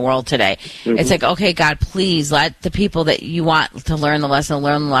craziness in the world today. Mm-hmm. It's like, okay, God, please let the people that you want to learn the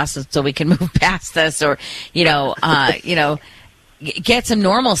lesson so we can move past this, or, get some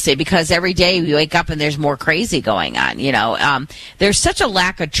normalcy, because every day we wake up and there's more crazy going on. There's such a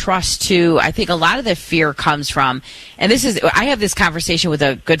lack of trust too. I think a lot of the fear comes from, and I have this conversation with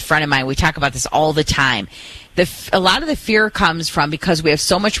a good friend of mine. We talk about this all the time. A lot of the fear comes from because we have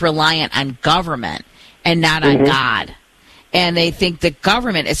so much reliant on government and not on God. And they think the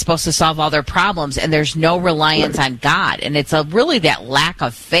government is supposed to solve all their problems, and there's no reliance on God. And it's really that lack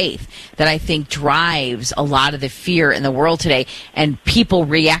of faith that I think drives a lot of the fear in the world today, and people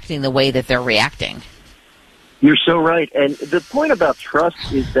reacting the way that they're reacting. You're so right. And the point about trust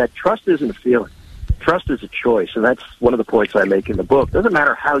is that trust isn't a feeling. Trust is a choice, and that's one of the points I make in the book. It doesn't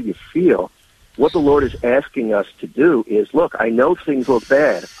matter how you feel. what the Lord is asking us to do is, look, I know things look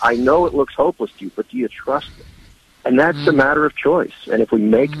bad. I know it looks hopeless to you, but do you trust me? And that's a matter of choice. And if we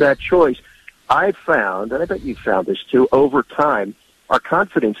make that choice, I've found, and I bet you've found this too, over time, our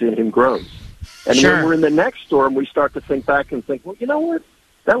confidence in him grows. And when we're in the next storm, we start to think back and think, well, you know what?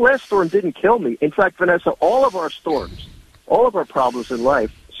 That last storm didn't kill me. In fact, Vanessa, all of our storms, all of our problems in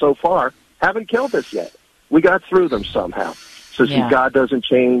life so far haven't killed us yet. We got through them somehow. So see, God doesn't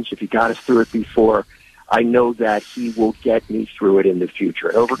change. If he got us through it before, I know that he will get me through it in the future.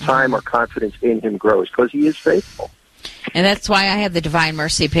 And over time, our confidence in him grows because he is faithful. And that's why I have the Divine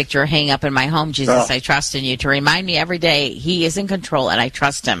Mercy picture hanging up in my home. Jesus, I trust in you, to remind me every day he is in control, and I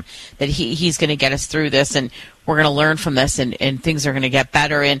trust him that he's going to get us through this, and we're going to learn from this, and things are going to get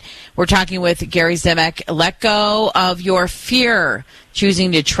better. And we're talking with Gary Zimak. Let go of your fear,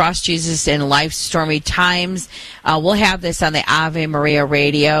 choosing to trust Jesus in life's stormy times. We'll have this on the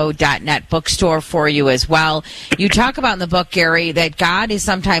AveMariaRadio.net bookstore for you as well. You talk about in the book, Gary, that God is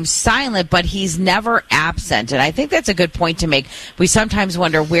sometimes silent, but he's never absent. And I think that's a good point to make. We sometimes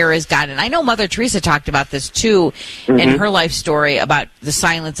wonder, where is God? And I know Mother Teresa talked about this, too, in her life story, about the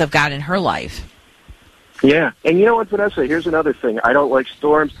silence of God in her life. Yeah, and you know what, Vanessa? Here's another thing. I don't like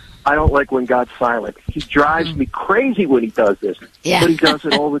storms. I don't like when God's silent. He drives me crazy when he does this, but he does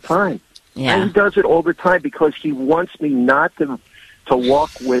it all the time. And he does it all the time because he wants me not to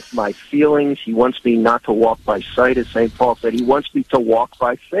walk with my feelings. He wants me not to walk by sight, as St. Paul said. He wants me to walk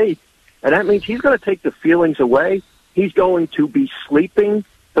by faith. And that means he's going to take the feelings away. He's going to be sleeping.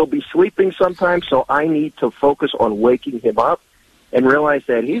 He'll be sleeping sometimes, so I need to focus on waking him up and realize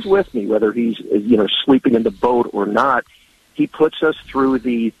that he's with me, whether he's sleeping in the boat or not. He puts us through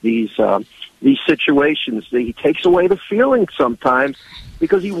these situations. He takes away the feelings sometimes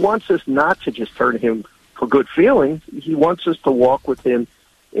because he wants us not to just turn to him for good feelings. He wants us to walk with him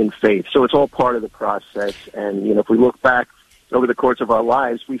in faith. So it's all part of the process. And if we look back over the course of our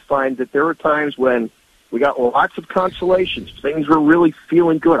lives, we find that there were times when we got lots of consolations. Things were really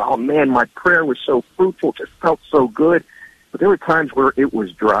feeling good. Oh man, my prayer was so fruitful. Just felt so good. But there were times where it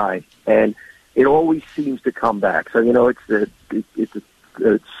was dry, and it always seems to come back. So, it's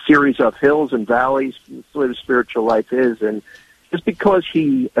a series of hills and valleys. That's the way the spiritual life is. And just because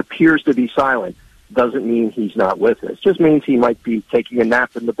he appears to be silent doesn't mean he's not with us. It just means he might be taking a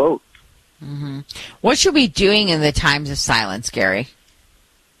nap in the boat. What should we be doing in the times of silence, Gary?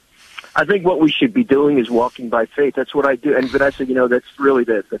 I think what we should be doing is walking by faith. That's what I do. And Vanessa, that's really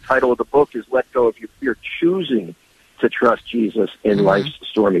the title of the book is Let Go of Your Fear, choosing to trust Jesus in life's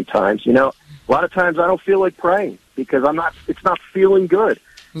stormy times. A lot of times I don't feel like praying because it's not feeling good.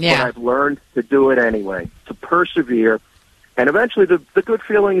 But I've learned to do it anyway, to persevere, and eventually the good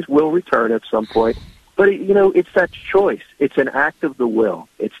feelings will return at some point. But, it's that choice. It's an act of the will.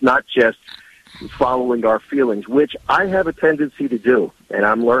 It's not just following our feelings, which I have a tendency to do. And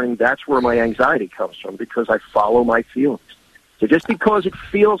I'm learning that's where my anxiety comes from, because I follow my feelings. So just because it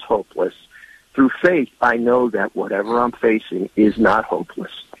feels hopeless, through faith, I know that whatever I'm facing is not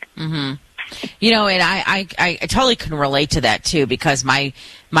hopeless. And I totally can relate to that, too, because my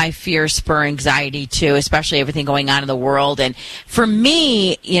fears spur anxiety, too, especially everything going on in the world. And for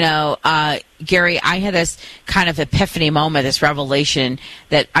me, Gary, I had this kind of epiphany moment, this revelation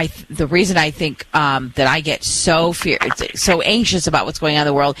that the reason I think that I get so anxious about what's going on in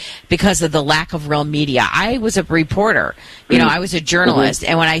the world because of the lack of real media. I was a reporter, I was a journalist,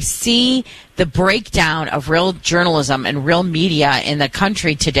 and when I see the breakdown of real journalism and real media in the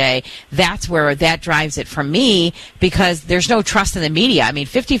country today, that's where that drives it for me, because there's no trust in the media. I mean,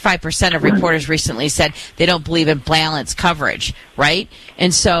 55% of reporters recently said they don't believe in balanced coverage, right?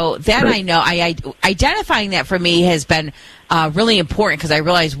 And so that I know, identifying that for me has been really important, because I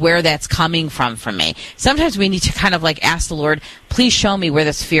realize where that's coming from for me. Sometimes we need to kind of ask the Lord, please show me where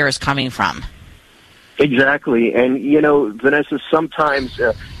this fear is coming from. Exactly. And, Vanessa, sometimes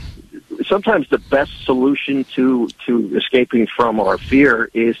the best solution to escaping from our fear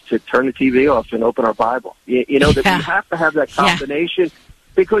is to turn the TV off and open our Bible. That we have to have that combination,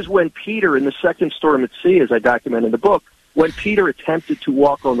 because when Peter, in the second storm at sea, as I document in the book, when Peter attempted to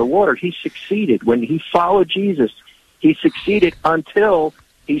walk on the water, he succeeded. When he followed Jesus, he succeeded until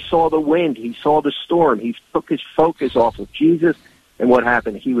he saw the wind, he saw the storm. He took his focus off of Jesus, and what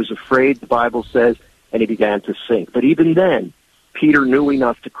happened? He was afraid, the Bible says, and he began to sink. But even then, Peter knew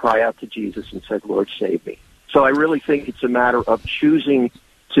enough to cry out to Jesus and said, Lord, save me. So I really think it's a matter of choosing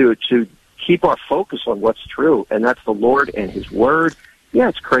to keep our focus on what's true, and that's the Lord and his word. Yeah,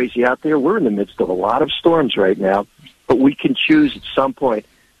 it's crazy out there. We're in the midst of a lot of storms right now, but we can choose at some point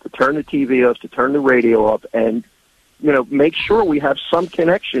to turn the TV off, to turn the radio off, and make sure we have some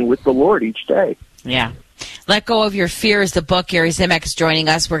connection with the Lord each day. Yeah. Let Go of Your Fear is the book. Gary Zimak is joining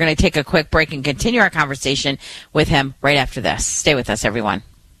us. We're going to take a quick break and continue our conversation with him right after this. Stay with us, everyone.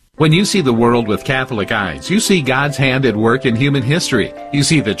 When you see the world with Catholic eyes, you see God's hand at work in human history. You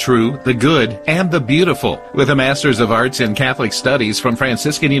see the true, the good, and the beautiful. With a Master's of Arts in Catholic Studies from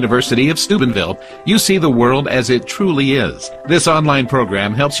Franciscan University of Steubenville, you see the world as it truly is. This online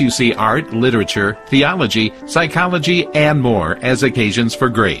program helps you see art, literature, theology, psychology, and more as occasions for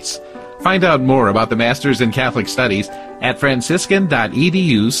grace. Find out more about the Masters in Catholic Studies at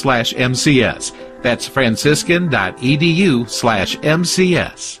franciscan.edu/MCS. That's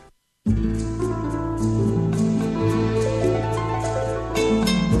franciscan.edu/MCS.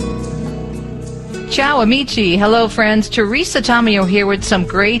 Ciao amici. Hello friends. Teresa Tomeo here with some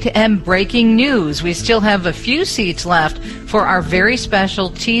great and breaking news. We still have a few seats left for our very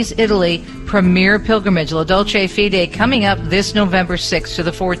special Tees Italy Premier Pilgrimage, La Dolce Fede, coming up this November 6th to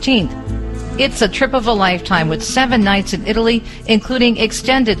the 14th. It's a trip of a lifetime with 7 nights in Italy, including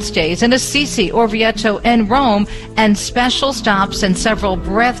extended stays in Assisi, Orvieto, and Rome, and special stops in several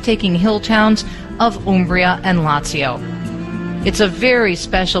breathtaking hill towns of Umbria and Lazio. It's a very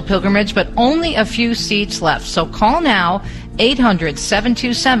special pilgrimage, but only a few seats left. So call now,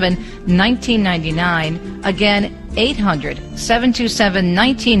 800-727-1999. Again,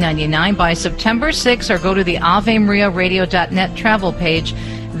 800-727-1999 by September 6th, or go to the AveMariaRadio.net travel page.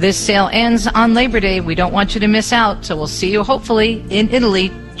 This sale ends on Labor Day. We don't want you to miss out, so we'll see you hopefully in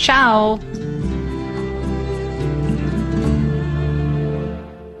Italy. Ciao!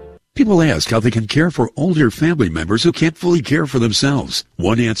 People ask how they can care for older family members who can't fully care for themselves.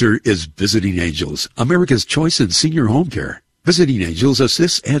 One answer is Visiting Angels, America's choice in senior home care. Visiting Angels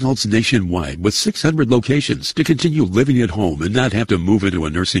assists adults nationwide with 600 locations to continue living at home and not have to move into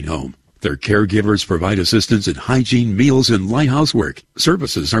a nursing home. Their caregivers provide assistance in hygiene, meals, and light housework.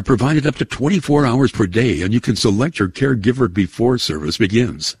 Services are provided up to 24 hours per day, and you can select your caregiver before service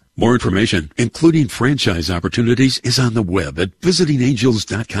begins. More information, including franchise opportunities, is on the web at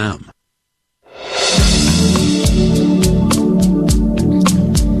visitingangels.com.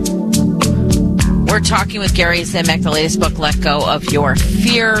 We're talking with Gary Zimak, the latest book, Let Go of Your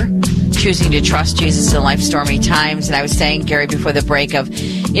Fear, Choosing to Trust Jesus in Life's Stormy Times. And I was saying, Gary, before the break of,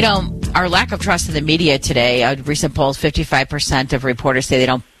 our lack of trust in the media today. A recent poll, 55% of reporters say they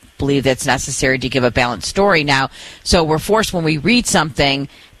don't believe that it's necessary to give a balanced story now. So we're forced, when we read something,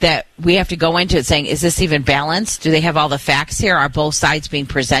 that we have to go into it saying, is this even balanced? Do they have all the facts here? Are both sides being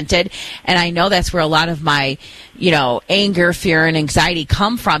presented? And I know that's where a lot of my, anger, fear, and anxiety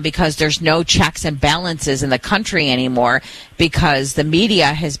come from, because there's no checks and balances in the country anymore, because the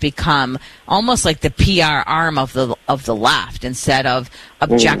media has become almost like the PR arm of the left instead of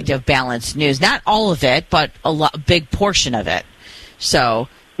objective, balanced news. Not all of it, but a big portion of it. So.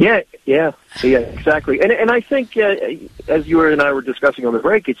 Yeah, exactly. And I think, as you and I were discussing on the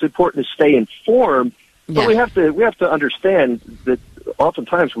break, it's important to stay informed, but we have to understand that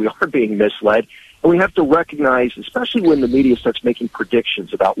oftentimes we are being misled, and we have to recognize, especially when the media starts making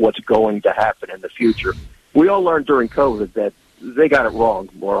predictions about what's going to happen in the future. We all learned during COVID that they got it wrong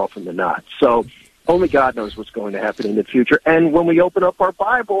more often than not. So only God knows what's going to happen in the future. And when we open up our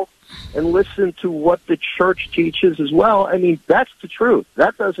Bible and listen to what the church teaches as well, that's the truth.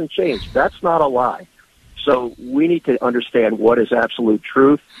 That doesn't change. That's not a lie. So we need to understand what is absolute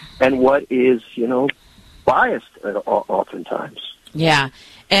truth and what is, biased oftentimes. Yeah.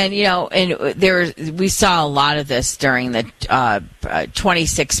 And, we saw a lot of this during the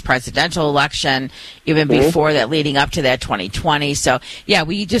 26th presidential election, even before that, leading up to that 2020. So,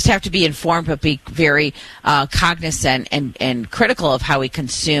 we just have to be informed, but be very cognizant and critical of how we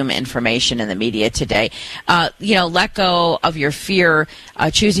consume information in the media today. Let Go of Your Fear,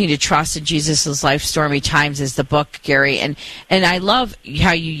 Choosing to Trust in Jesus' Life's Stormy Times is the book, Gary. And I love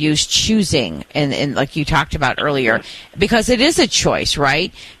how you use choosing, and like you talked about earlier, because it is a choice,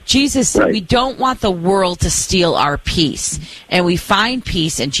 right? Jesus, right. We don't want the world to steal our peace, and we find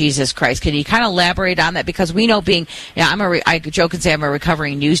peace in Jesus Christ. Can you kind of elaborate on that? Because we know, I joke and say I'm a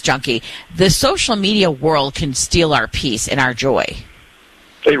recovering news junkie. The social media world can steal our peace and our joy.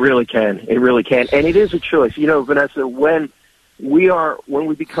 It really can. It really can, and it is a choice. Vanessa, when we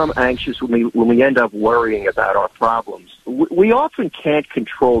become anxious, when we end up worrying about our problems, we often can't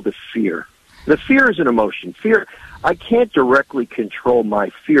control the fear. The fear is an emotion. Fear. I can't directly control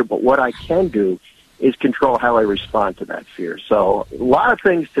my fear, but what I can do is control how I respond to that fear. So a lot of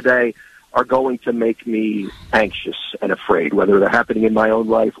things today are going to make me anxious and afraid, whether they're happening in my own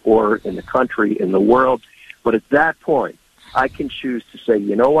life or in the country, in the world. But at that point, I can choose to say,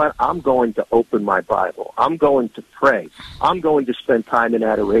 you know what, I'm going to open my Bible. I'm going to pray. I'm going to spend time in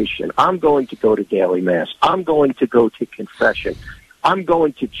adoration. I'm going to go to daily Mass. I'm going to go to confession. I'm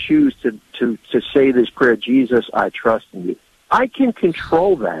going to choose to say this prayer, Jesus, I trust in you. I can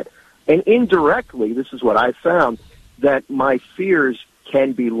control that. And indirectly, this is what I found, that my fears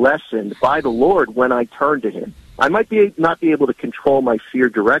can be lessened by the Lord when I turn to him. I might not be able to control my fear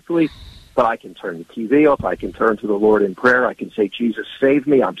directly, but I can turn the TV off. I can turn to the Lord in prayer. I can say, Jesus, save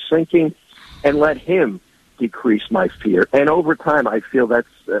me. I'm sinking, and let him decrease my fear. And over time, I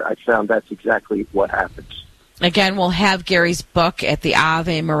found that's exactly what happens. Again, we'll have Gary's book at the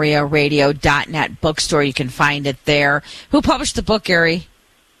AveMariaRadio.net bookstore. You can find it there. Who published the book, Gary?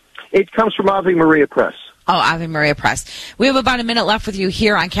 It comes from Ave Maria Press. Oh, Ave Maria Press. We have about a minute left with you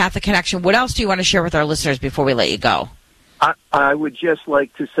here on Catholic Connection. What else do you want to share with our listeners before we let you go? I would just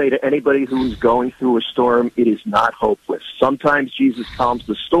like to say to anybody who is going through a storm, it is not hopeless. Sometimes Jesus calms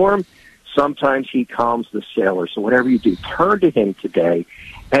the storm. Sometimes he calms the sailor. So whatever you do, turn to him today.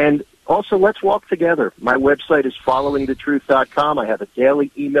 And also, let's walk together. My website is followingthetruth.com. I have a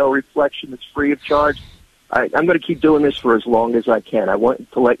daily email reflection that's free of charge. I'm going to keep doing this for as long as I can. I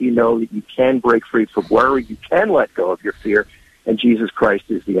want to let you know that you can break free from worry. You can let go of your fear. And Jesus Christ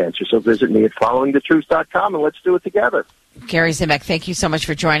is the answer. So visit me at followingthetruth.com and let's do it together. Gary Zimek, thank you so much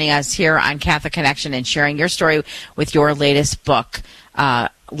for joining us here on Catholic Connection and sharing your story with your latest book,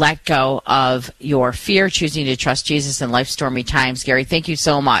 Let Go of Your Fear, Choosing to Trust Jesus in Life's Stormy Times. Gary, thank you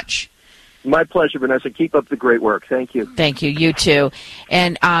so much. My pleasure, Vanessa. Keep up the great work. Thank you. Thank you. You too.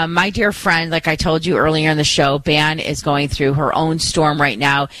 And my dear friend, like I told you earlier in the show, Ban is going through her own storm right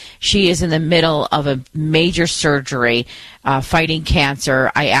now. She is in the middle of a major surgery, fighting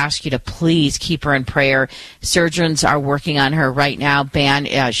cancer. I ask you to please keep her in prayer. Surgeons are working on her right now. Ban,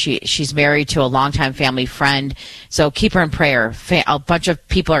 she's married to a longtime family friend, so keep her in prayer. A bunch of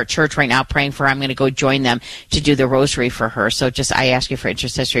people are at church right now praying for her. I'm going to go join them to do the rosary for her. So I ask you for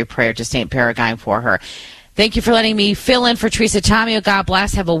intercessory prayer to St. Peregrine for her. Thank you for letting me fill in for Teresa Tomeo. God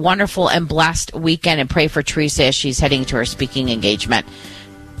bless. Have a wonderful and blessed weekend, and pray for Teresa as she's heading to her speaking engagement.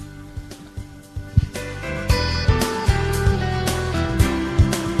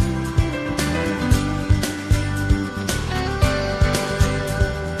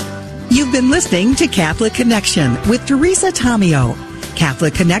 You've been listening to Catholic Connection with Teresa Tomeo.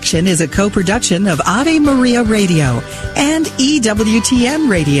 Catholic Connection is a co-production of Ave Maria Radio and EWTN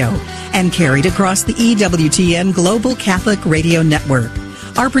Radio and carried across the EWTN Global Catholic Radio Network.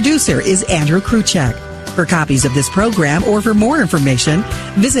 Our producer is Andrew Kruchek. For copies of this program or for more information,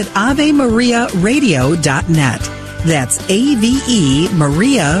 visit AveMariaRadio.net. That's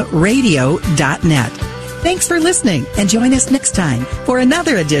AveMariaRadio.net. Thanks for listening, and join us next time for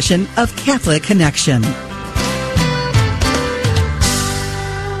another edition of Catholic Connection.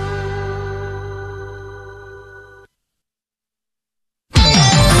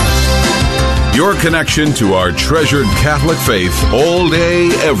 Your connection to our treasured Catholic faith all day,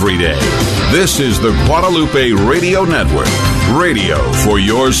 every day. This is the Guadalupe Radio Network, radio for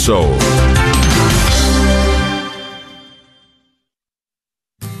your soul.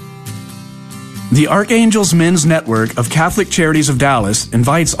 The Archangels Men's Network of Catholic Charities of Dallas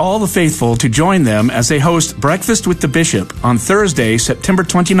invites all the faithful to join them as they host Breakfast with the Bishop on Thursday, September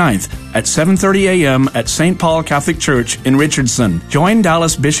 29th at 7:30 a.m. at St. Paul Catholic Church in Richardson. Join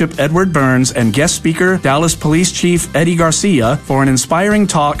Dallas Bishop Edward Burns and guest speaker Dallas Police Chief Eddie Garcia for an inspiring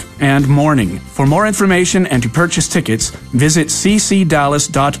talk and morning. For more information and to purchase tickets, visit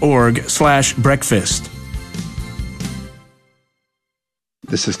ccdallas.org/breakfast.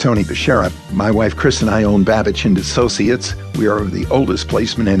 This is Tony Bechara. My wife Chris and I own Babbage & Associates. We are the oldest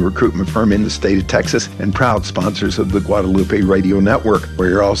placement and recruitment firm in the state of Texas and proud sponsors of the Guadalupe Radio Network.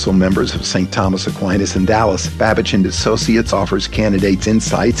 We are also members of St. Thomas Aquinas in Dallas. Babbage & Associates offers candidates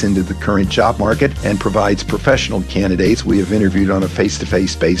insights into the current job market and provides professional candidates we have interviewed on a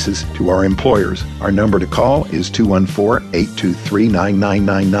face-to-face basis to our employers. Our number to call is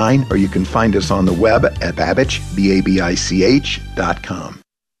 214-823-9999, or you can find us on the web at Babbage, BABICH.com.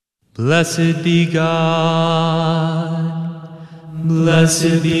 Blessed be God,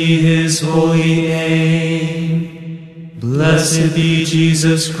 blessed be His holy name, blessed be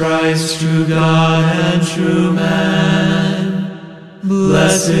Jesus Christ, true God and true man,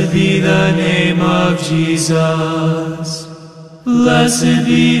 blessed be the name of Jesus, blessed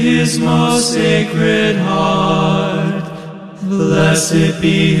be His most sacred heart, blessed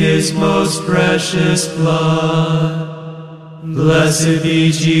be His most precious blood. Blessed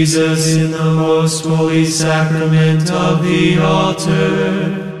be Jesus in the most holy sacrament of the altar.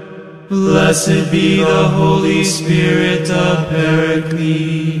 Blessed be the Holy Spirit, the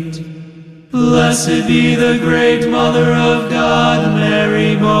Paraclete. Blessed be the great Mother of God,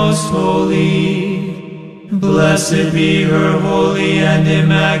 Mary most holy. Blessed be her holy and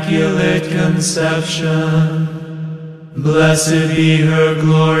immaculate conception. Blessed be her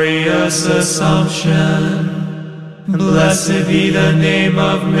glorious assumption. Blessed be the name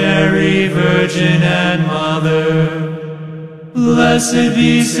of Mary, Virgin and Mother. Blessed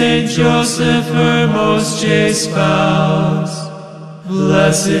be Saint Joseph, her most chaste spouse.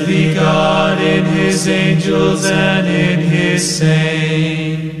 Blessed be God in his angels and in his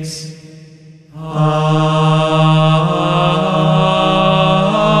saints.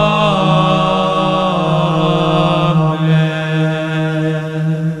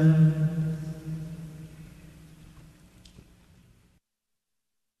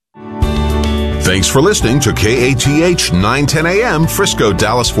 Thanks for listening to KATH 910 AM, Frisco,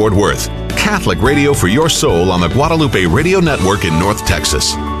 Dallas, Fort Worth. Catholic radio for your soul on the Guadalupe Radio Network in North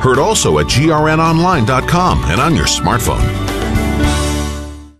Texas. Heard also at grnonline.com and on your smartphone.